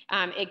it.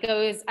 It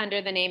goes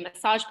under the name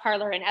massage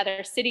parlor in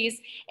other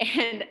cities.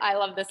 And I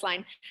love this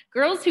line: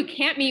 girls who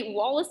can't meet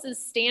Wallace's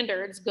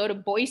standards go to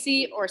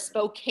Boise or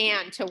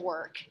Spokane to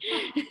work.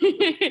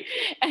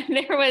 And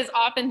there was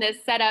often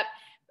this setup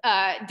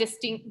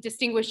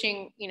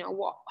distinguishing, you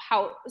know,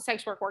 how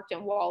sex work worked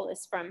in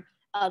Wallace from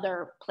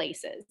other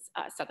places.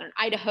 Southern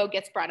Idaho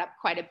gets brought up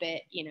quite a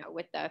bit, you know,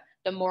 with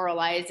the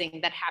moralizing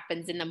that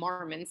happens in the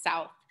Mormon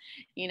South,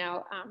 you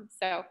know.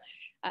 So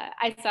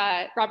I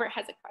saw Robert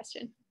has a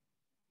question.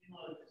 You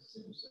know, it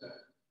seems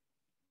that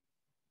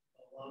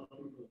a lot of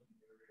people in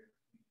the area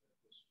think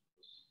that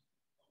this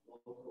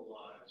was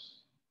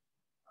localized,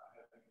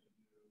 having to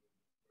do with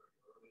very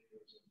early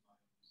years of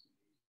minors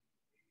in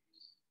the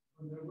 80s,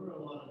 when there were a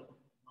lot of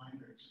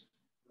minors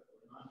that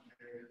were not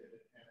married, that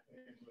didn't have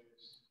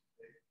families.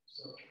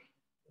 So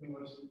it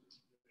was,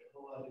 the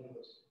whole idea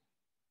was,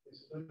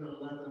 it's better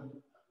 11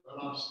 let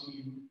off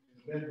steam in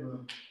the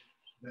bedroom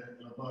than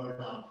a bar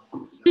down.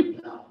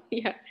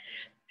 Yeah.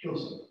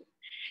 Kills them.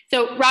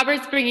 So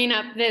Robert's bringing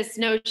up this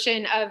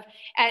notion of,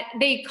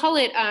 they call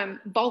it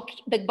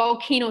the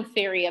volcano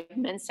theory of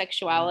men's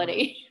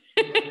sexuality,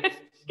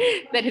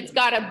 that it's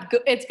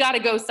gotta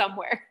go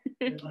somewhere.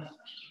 And my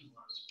question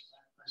was,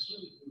 I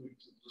started doing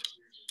some work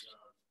years ago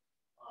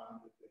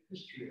on the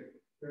history of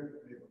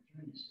Fairfield Naval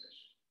Training Station.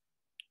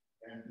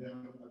 And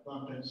then I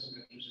bumped into some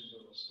interesting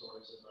little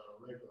stories about a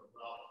regular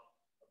route,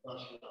 a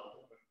bus route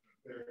that went from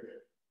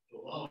Fairfield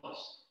to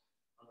Wallace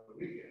on the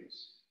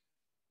weekends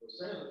for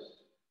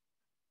sailors.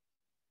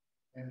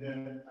 And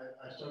then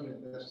I started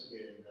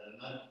investigating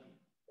that.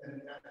 And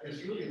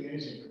it's really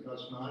amazing,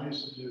 because when I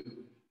used to do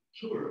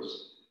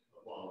tours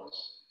of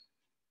Wallace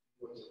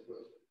with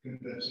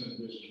convention and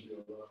vision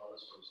field and all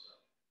this sort of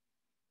stuff,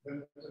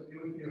 but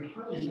you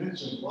hardly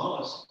mention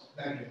Wallace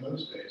back in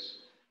those days.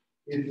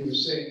 If you were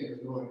saying you're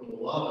going to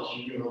Wallace,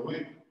 you get a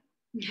wink.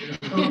 You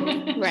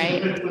know?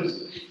 Right.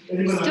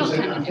 Anyone I'm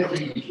saying, I'm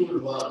taking a tour to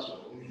Wallace,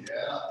 oh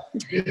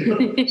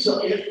yeah. So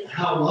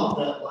how long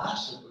that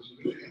lasted was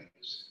really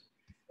interesting.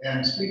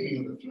 And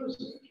speaking of the tours,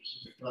 it's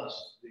interesting,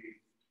 because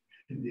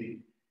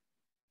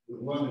the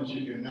one that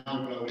you can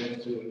now go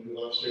into and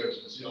go upstairs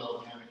and see all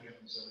the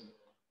mannequins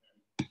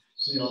and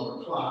see all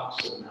the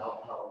clocks and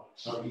how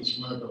each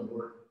one of them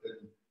worked,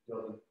 and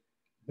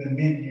the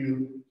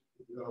menu,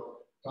 you know,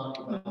 talked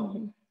about.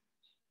 Mm-hmm.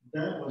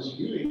 That was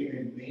really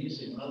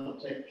amazing. I would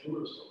take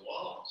tours to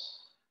Wallace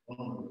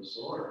on the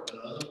resort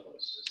and other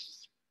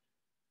places.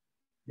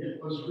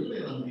 It was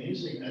really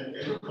amazing that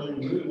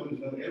everybody really wanted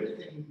to know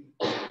everything.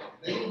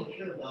 They didn't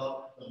care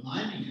about the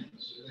mining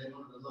industry. They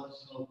wanted to let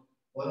us know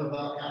what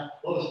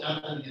was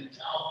happening in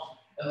town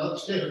and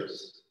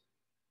upstairs.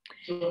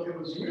 So it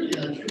was really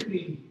an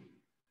intriguing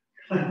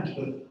kind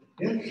of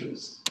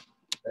interest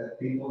that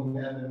people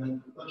had in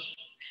the profession.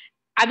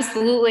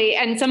 Absolutely.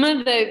 And some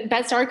of the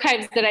best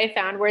archives that I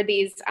found were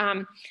these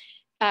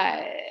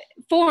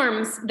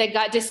forms that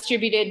got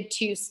distributed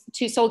to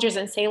soldiers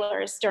and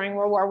sailors during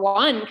World War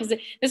I, because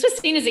this was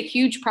seen as a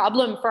huge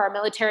problem for our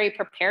military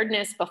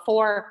preparedness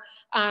before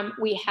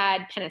we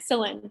had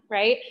penicillin,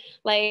 right?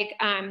 Like,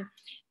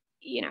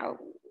 you know,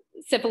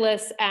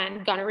 syphilis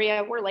and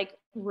gonorrhea were like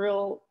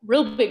real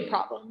big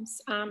problems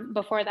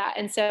before that.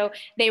 And so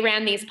they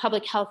ran these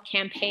public health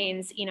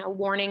campaigns, you know,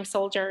 warning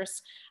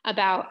soldiers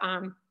about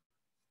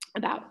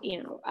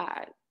you know,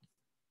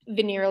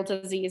 venereal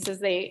disease, as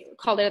they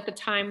called it at the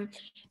time.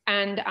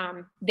 And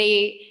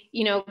they,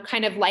 you know,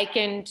 kind of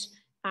likened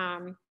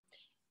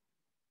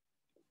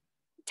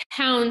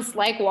towns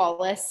like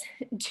Wallace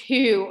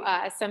to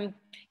some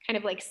kind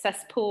of like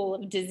cesspool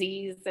of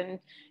disease. And,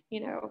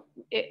 you know,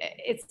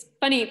 it's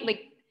funny,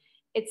 like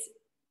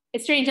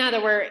it's strange now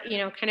that we're, you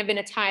know, kind of in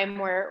a time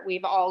where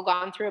we've all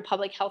gone through a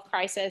public health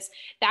crisis.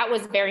 That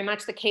was very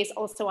much the case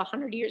also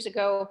 100 years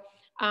ago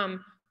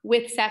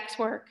with sex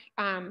work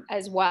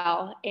as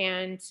well.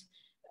 And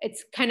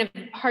it's kind of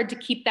hard to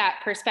keep that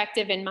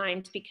perspective in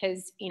mind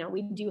because, you know,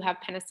 we do have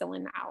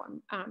penicillin now.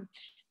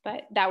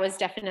 But that was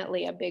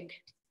definitely a big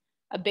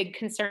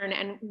concern,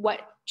 and what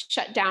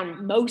shut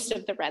down most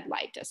of the red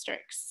light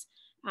districts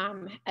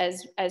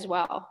as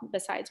well,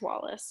 besides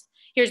Wallace.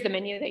 Here's the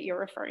menu that you're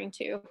referring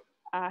to,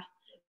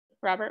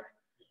 Robert.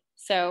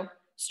 So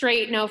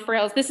straight, no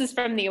frills. This is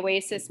from the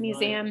Oasis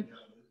Museum.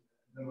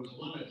 There was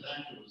one that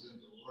actually was in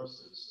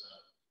Dolores's.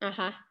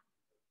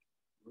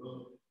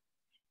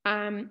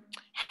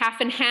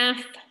 Half and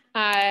half,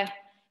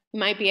 you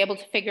might be able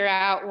to figure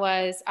out,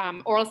 was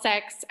oral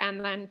sex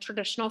and then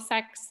traditional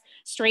sex.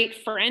 Straight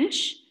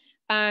French,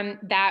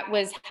 that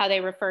was how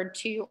they referred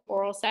to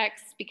oral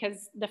sex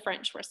because the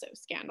French were so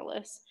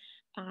scandalous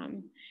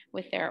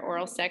with their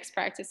oral sex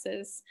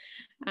practices.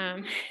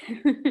 And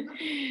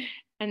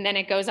then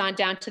it goes on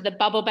down to the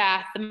bubble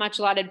bath, the much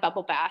lauded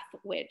bubble bath,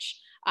 which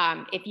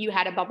if you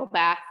had a bubble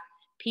bath,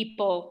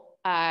 people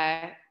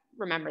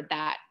remembered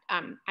that.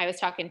 I was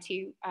talking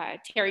to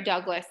Terry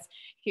Douglas,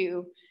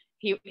 who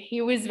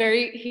he was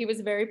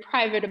very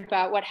private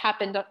about what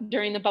happened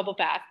during the bubble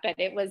bath, but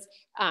it was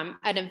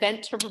an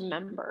event to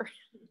remember.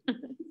 So.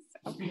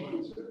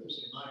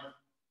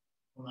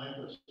 When I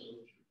first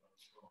moved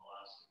from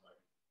Alaska, I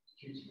was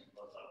teaching at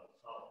North Idaho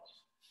College,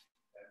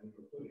 and we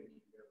were putting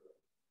together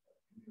a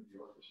community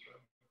orchestra.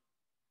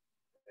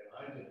 And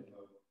I didn't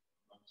know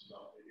much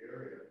about the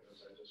area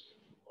because I just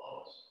came from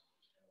Wallace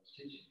and I was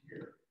teaching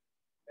here.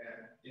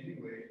 And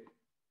anyway,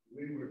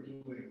 we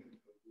performed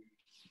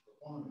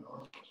an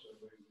orchestra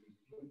where we were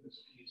doing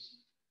this piece,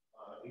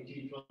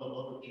 1812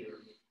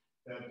 Overture,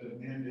 that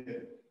demanded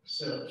a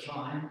set of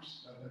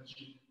chimes,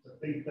 the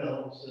big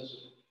bells.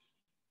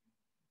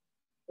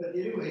 But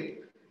anyway,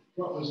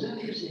 what was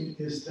interesting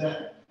is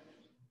that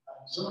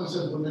someone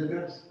said, well,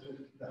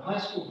 the high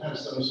school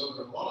has those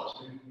over at Wallace,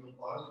 maybe you know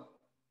Wallace.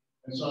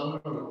 And so I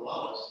went over to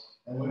Wallace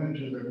and went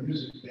into their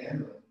music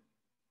band room.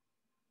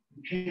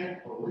 You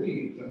can't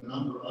believe the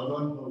number of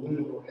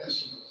unbelievable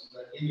instruments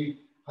that any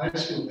high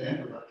school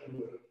band director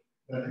would have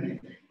done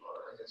anything for.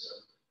 And so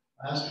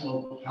I asked them,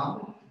 well, how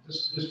many this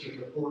district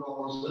afford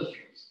all those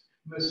instruments?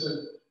 And they said,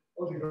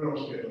 oh, the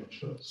girls get them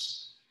to us.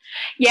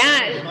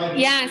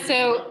 Yeah,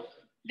 so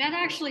that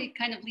actually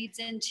kind of leads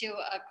into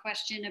a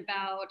question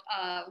about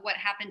what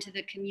happened to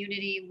the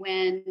community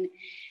when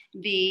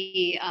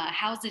the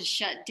houses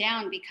shut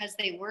down because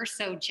they were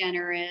so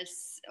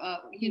generous.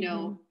 You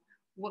know,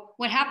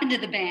 what happened to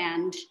the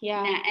band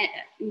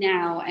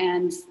now,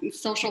 and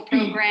social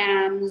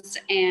programs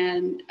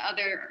and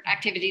other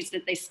activities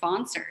that they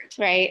sponsored?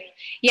 Right.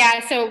 Yeah.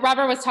 So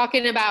Robert was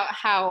talking about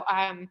how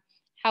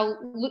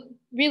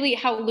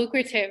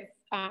lucrative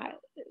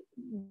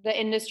the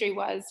industry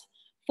was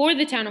for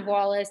the town of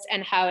Wallace,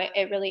 and how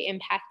it really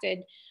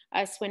impacted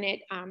us when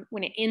it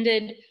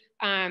ended.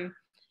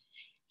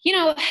 You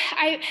know,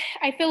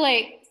 I feel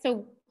like,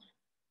 so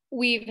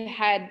we've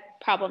had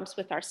problems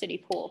with our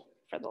city pool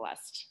for the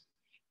last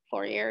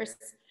 3 years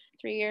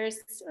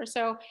or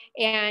so,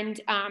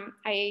 and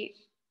I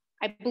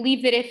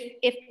believe that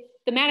if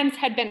the Madams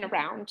had been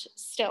around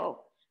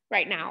still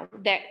right now,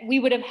 that we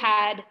would have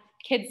had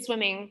kids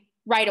swimming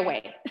right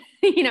away.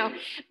 You know,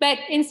 but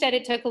instead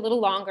it took a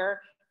little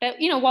longer. But,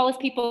 you know, Wallace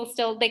people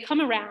still, they come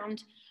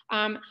around.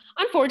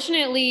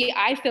 Unfortunately,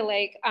 I feel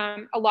like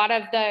a lot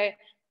of the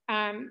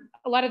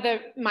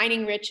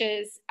mining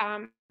riches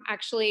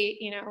actually,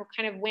 you know,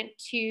 kind of went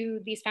to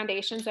these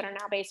foundations that are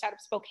now based out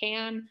of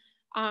Spokane.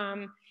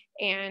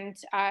 And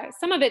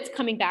some of it's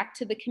coming back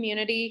to the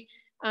community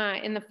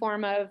in the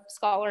form of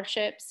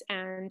scholarships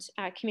and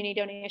community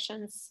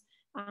donations.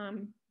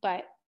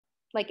 But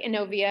like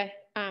Innovia,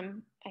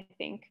 I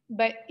think.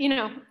 But, you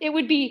know, it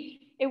would be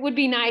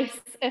nice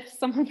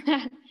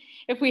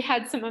if we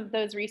had some of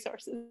those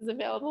resources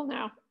available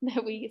now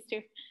that we used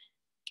to.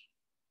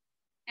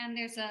 And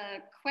there's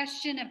a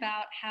question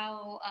about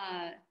how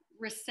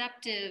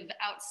receptive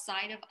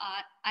outside of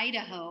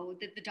Idaho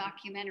that the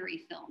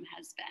documentary film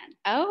has been.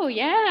 Oh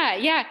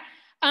yeah.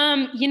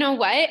 You know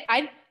what?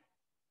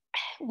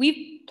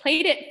 We've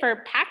played it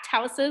for packed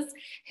houses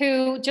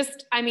who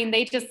just, I mean,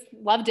 they just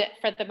loved it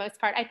for the most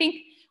part. I think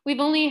we've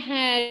only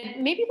had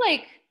maybe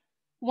like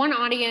one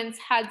audience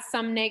had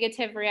some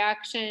negative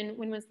reaction.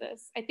 When was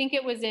this? I think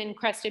it was in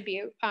Crested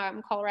Butte,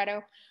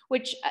 Colorado,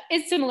 which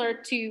is similar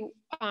to,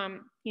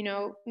 you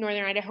know,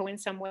 Northern Idaho in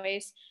some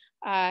ways.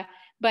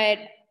 But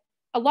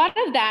a lot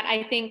of that,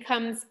 I think,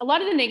 a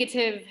lot of the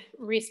negative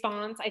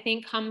response, I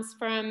think, comes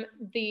from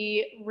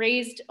the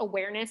raised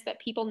awareness that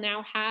people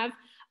now have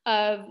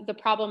of the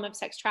problem of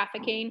sex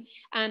trafficking.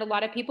 And a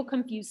lot of people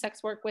confuse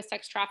sex work with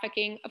sex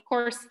trafficking. Of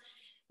course,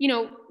 you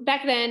know,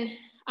 back then,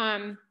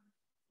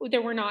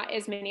 there were not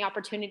as many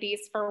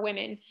opportunities for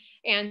women.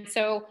 And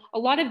so a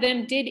lot of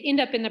them did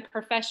end up in the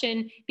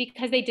profession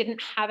because they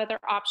didn't have other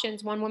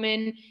options. One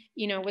woman,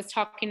 you know, was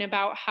talking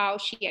about how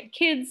she had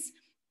kids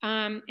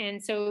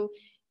And so,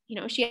 you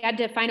know, she had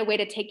to find a way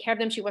to take care of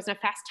them. She wasn't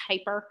a fast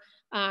typer.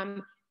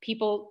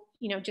 People,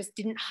 you know, just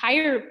didn't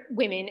hire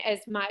women as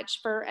much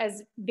for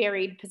as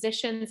varied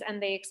positions,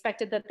 and they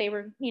expected that they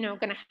were, you know,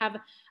 going to have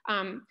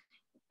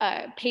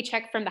a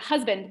paycheck from the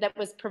husband that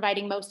was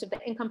providing most of the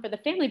income for the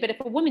family. But if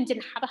a woman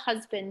didn't have a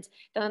husband,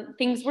 then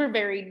things were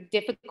very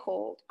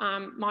difficult,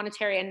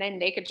 monetary, and then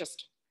they could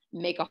just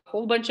make a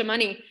whole bunch of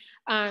money.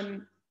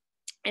 And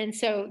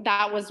so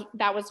that was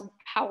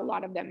how a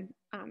lot of them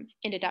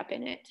ended up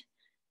in it.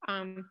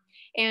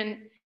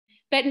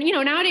 But you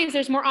know, nowadays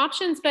there's more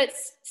options, but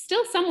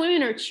still some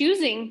women are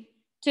choosing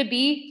to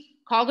be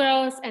call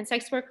girls and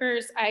sex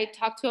workers. I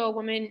talked to a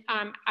woman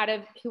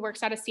who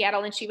works out of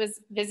Seattle, and she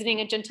was visiting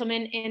a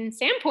gentleman in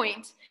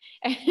Sandpoint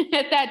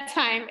at that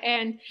time,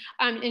 and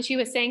she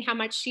was saying how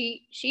much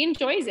she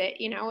enjoys it.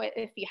 You know,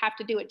 if you have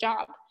to do a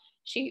job,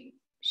 she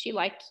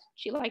liked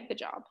the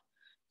job.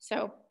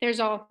 So there's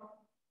all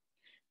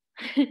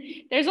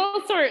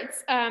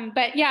sorts.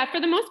 But yeah, for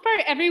the most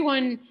part,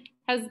 everyone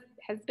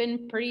has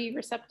been pretty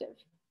receptive.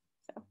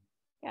 So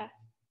yeah.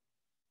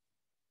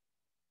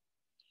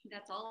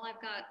 That's all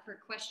I've got for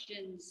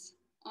questions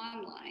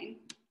online.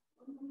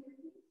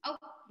 Oh,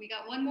 we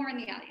got one more in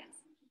the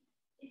audience.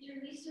 Did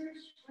your research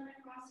run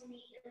across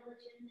any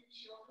illegitimate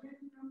children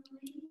from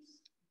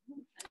police?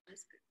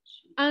 That's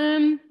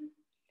good.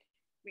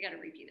 We got to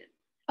repeat it.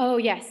 Oh,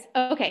 yes.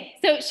 Okay.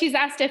 So she's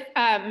asked if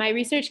my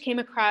research came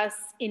across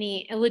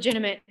any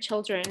illegitimate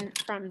children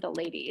from the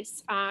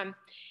ladies.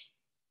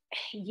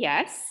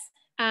 Yes.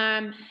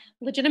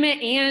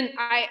 Legitimate, and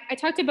I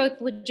talked to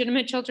both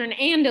legitimate children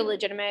and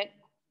illegitimate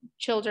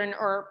children,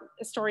 or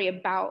a story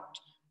about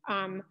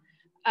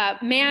a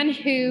man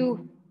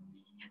who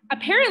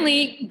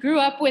apparently grew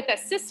up with a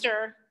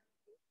sister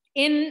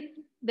in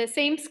the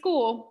same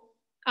school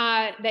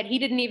that he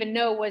didn't even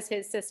know was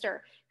his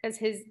sister, and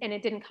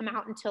it didn't come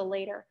out until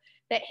later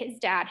that his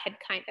dad had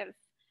kind of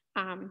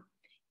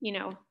you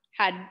know,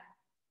 had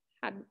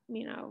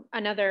you know,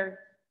 another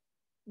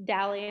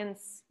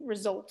dalliance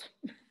result,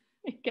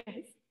 I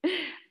guess.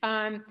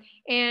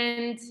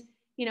 And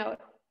you know,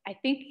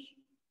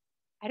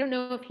 I don't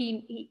know if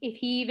he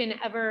even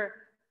ever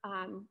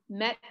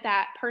met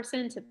that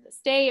person to this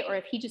day, or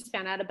if he just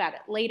found out about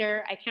it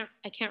later. I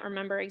can't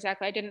remember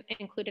exactly. I didn't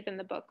include it in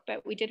the book,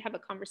 but we did have a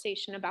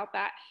conversation about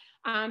that.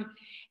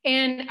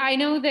 And I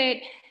know that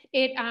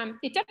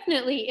it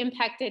definitely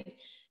impacted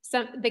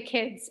the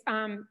kids,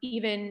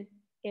 even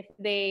if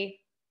they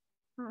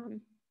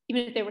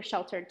were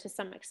sheltered to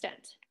some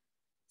extent.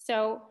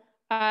 So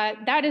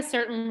that is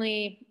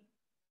certainly,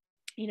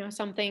 you know,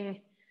 something.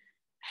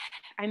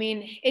 I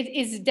mean, it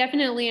is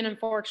definitely an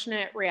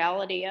unfortunate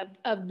reality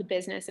of the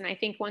business, and I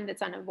think one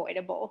that's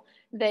unavoidable,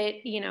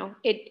 that, you know,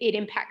 it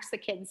impacts the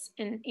kids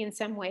in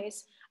some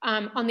ways.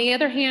 On the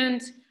other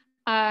hand,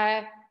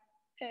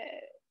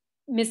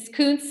 Ms.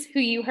 Kuntz, who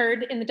you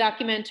heard in the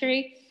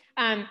documentary,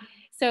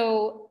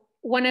 so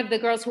one of the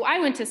girls who I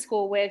went to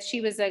school with,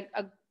 she was a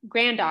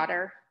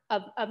granddaughter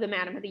of the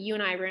madam of the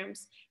UNI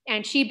rooms,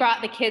 and she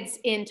brought the kids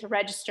in to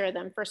register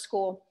them for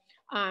school.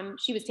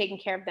 She was taking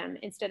care of them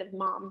instead of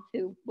mom,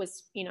 who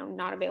was, you know,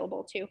 not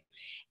available to.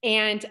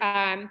 And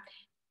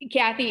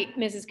Kathy,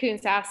 Mrs.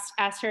 Kuntz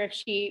asked her if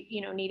she, you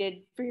know,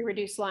 needed free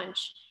reduced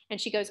lunch. And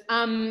she goes,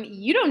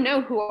 you don't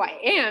know who I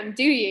am,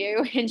 do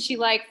you? And she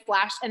like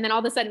flashed. And then all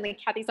of a sudden, like,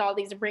 Kathy saw all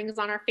these rings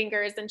on her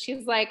fingers, and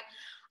she's like,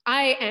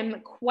 I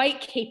am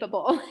quite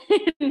capable.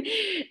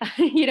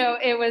 You know,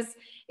 it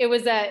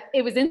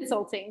was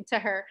insulting to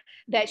her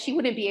that she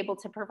wouldn't be able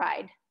to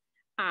provide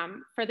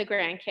for the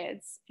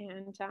grandkids.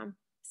 And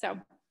so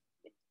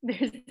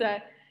there's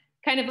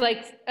kind of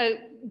like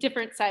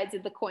different sides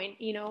of the coin,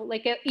 you know,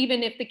 like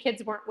even if the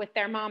kids weren't with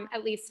their mom,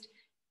 at least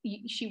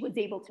she was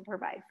able to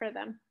provide for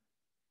them.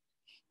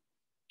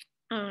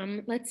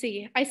 Let's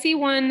see. I see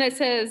one that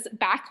says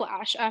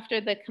backlash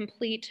after the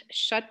complete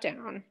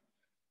shutdown.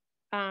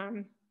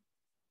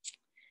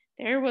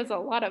 There was a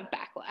lot of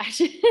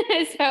backlash.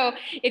 So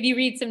if you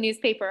read some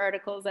newspaper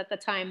articles at the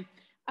time,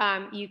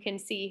 you can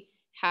see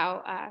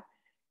how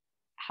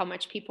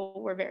much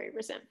people were very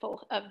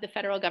resentful of the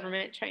federal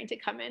government trying to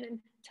come in and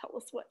tell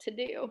us what to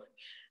do.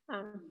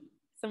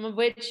 Some of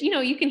which, you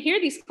know, you can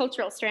hear these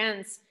cultural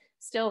strands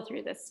still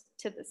to this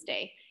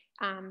day.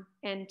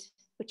 And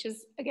which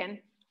is, again,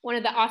 one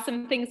of the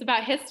awesome things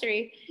about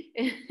history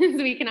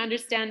is we can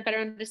better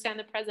understand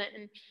the present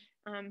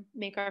and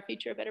make our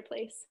future a better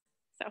place.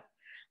 So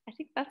I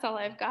think that's all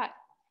I've got.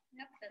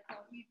 Yep, that's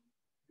all we've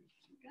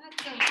got.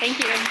 So thank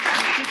you.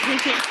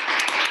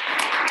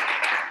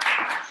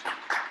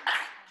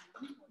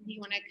 Do you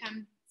want to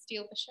come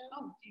steal the show?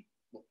 Oh,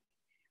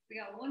 we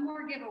got one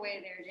more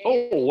giveaway there, Dave.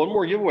 Oh, one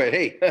more giveaway.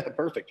 Hey,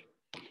 perfect.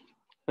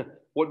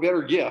 What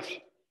better gift?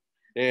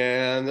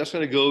 And that's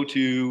going to go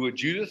to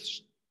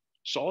Judith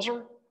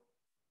Salzer.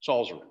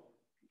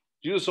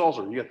 Judith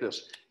Salzer, you get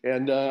this.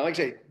 And like I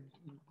say,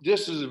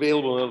 this is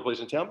available in other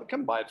places in town, but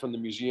come buy it from the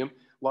museum.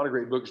 lot of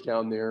great books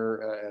down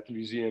there at the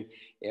museum.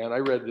 And I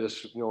read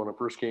this, when it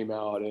first came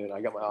out, and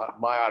I got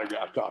my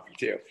autographed copy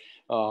too.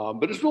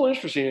 But it's real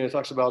interesting. It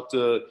talks about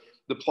the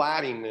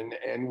platting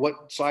and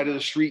what side of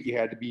the street you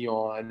had to be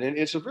on. And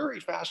it's a very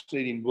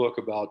fascinating book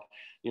about,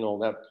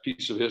 that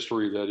piece of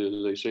history that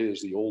is, they say,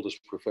 is the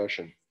oldest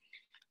profession.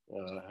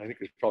 I think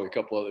there's probably a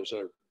couple others that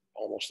are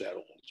almost that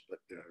old, but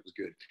it was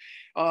good.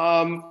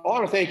 I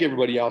want to thank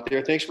everybody out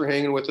there. Thanks for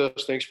hanging with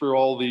us. Thanks for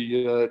all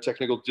the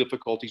technical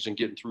difficulties and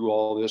getting through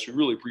all this. We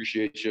really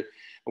appreciate you.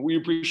 And we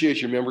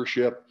appreciate your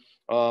membership.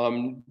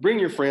 Bring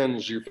your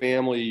friends, your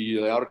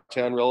family, out of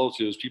town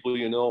relatives, people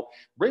you know.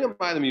 Bring them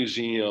by the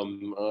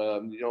museum.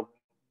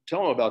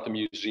 Tell them about the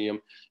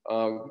museum.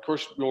 Of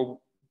course,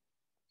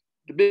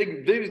 the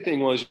big thing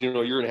was, a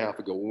year and a half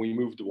ago when we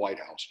moved to White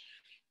House,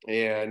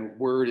 and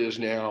where it is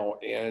now,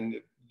 and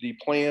the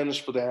plans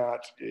for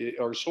that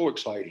are so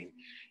exciting,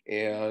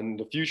 and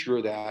the future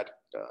of that,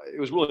 it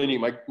was really neat.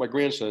 My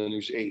grandson,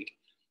 who's 8,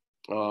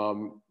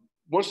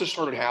 once this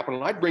started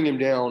happening, I'd bring him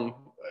down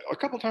a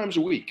couple times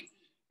a week,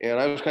 and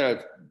I was kind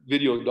of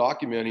video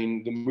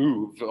documenting the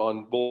move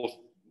on both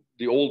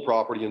the old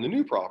property and the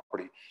new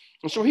property.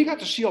 And so he got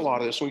to see a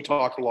lot of this, and we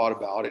talked a lot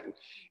about it.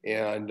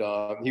 And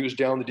he was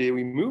down the day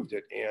we moved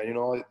it. And,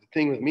 the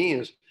thing with me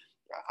is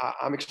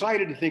I'm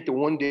excited to think that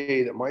one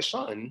day that my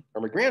son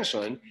or my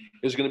grandson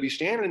is going to be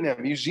standing in that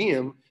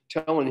museum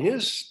telling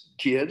his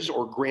kids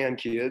or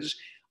grandkids,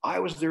 I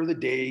was there the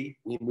day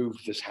we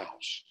moved this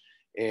house.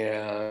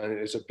 And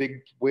it's a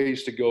big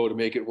ways to go to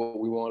make it what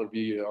we want to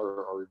be,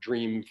 our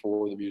dream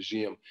for the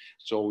museum.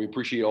 So we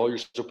appreciate all your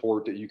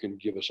support that you can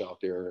give us out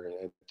there,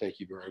 and thank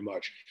you very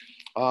much.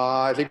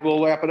 I think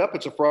we'll wrap it up.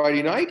 It's a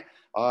Friday night.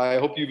 I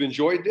hope you've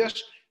enjoyed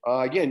this.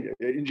 Again,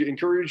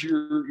 encourage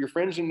your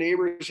friends and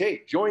neighbors.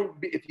 Hey, join.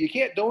 If you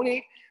can't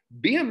donate,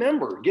 be a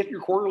member. Get your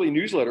quarterly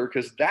newsletter,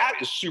 because that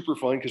is super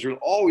fun, because there's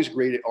always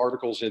great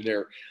articles in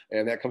there,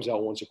 and that comes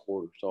out once a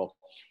quarter. So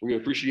we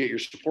appreciate your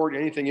support.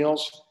 Anything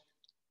else?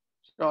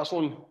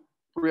 Jocelyn,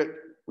 Britt,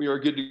 we are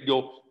good to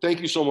go.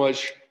 Thank you so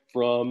much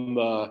from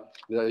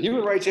the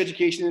Human Rights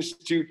Education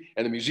Institute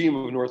and the Museum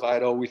of North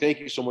Idaho. We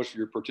thank you so much for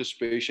your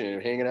participation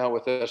and hanging out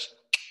with us.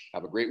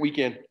 Have a great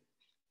weekend.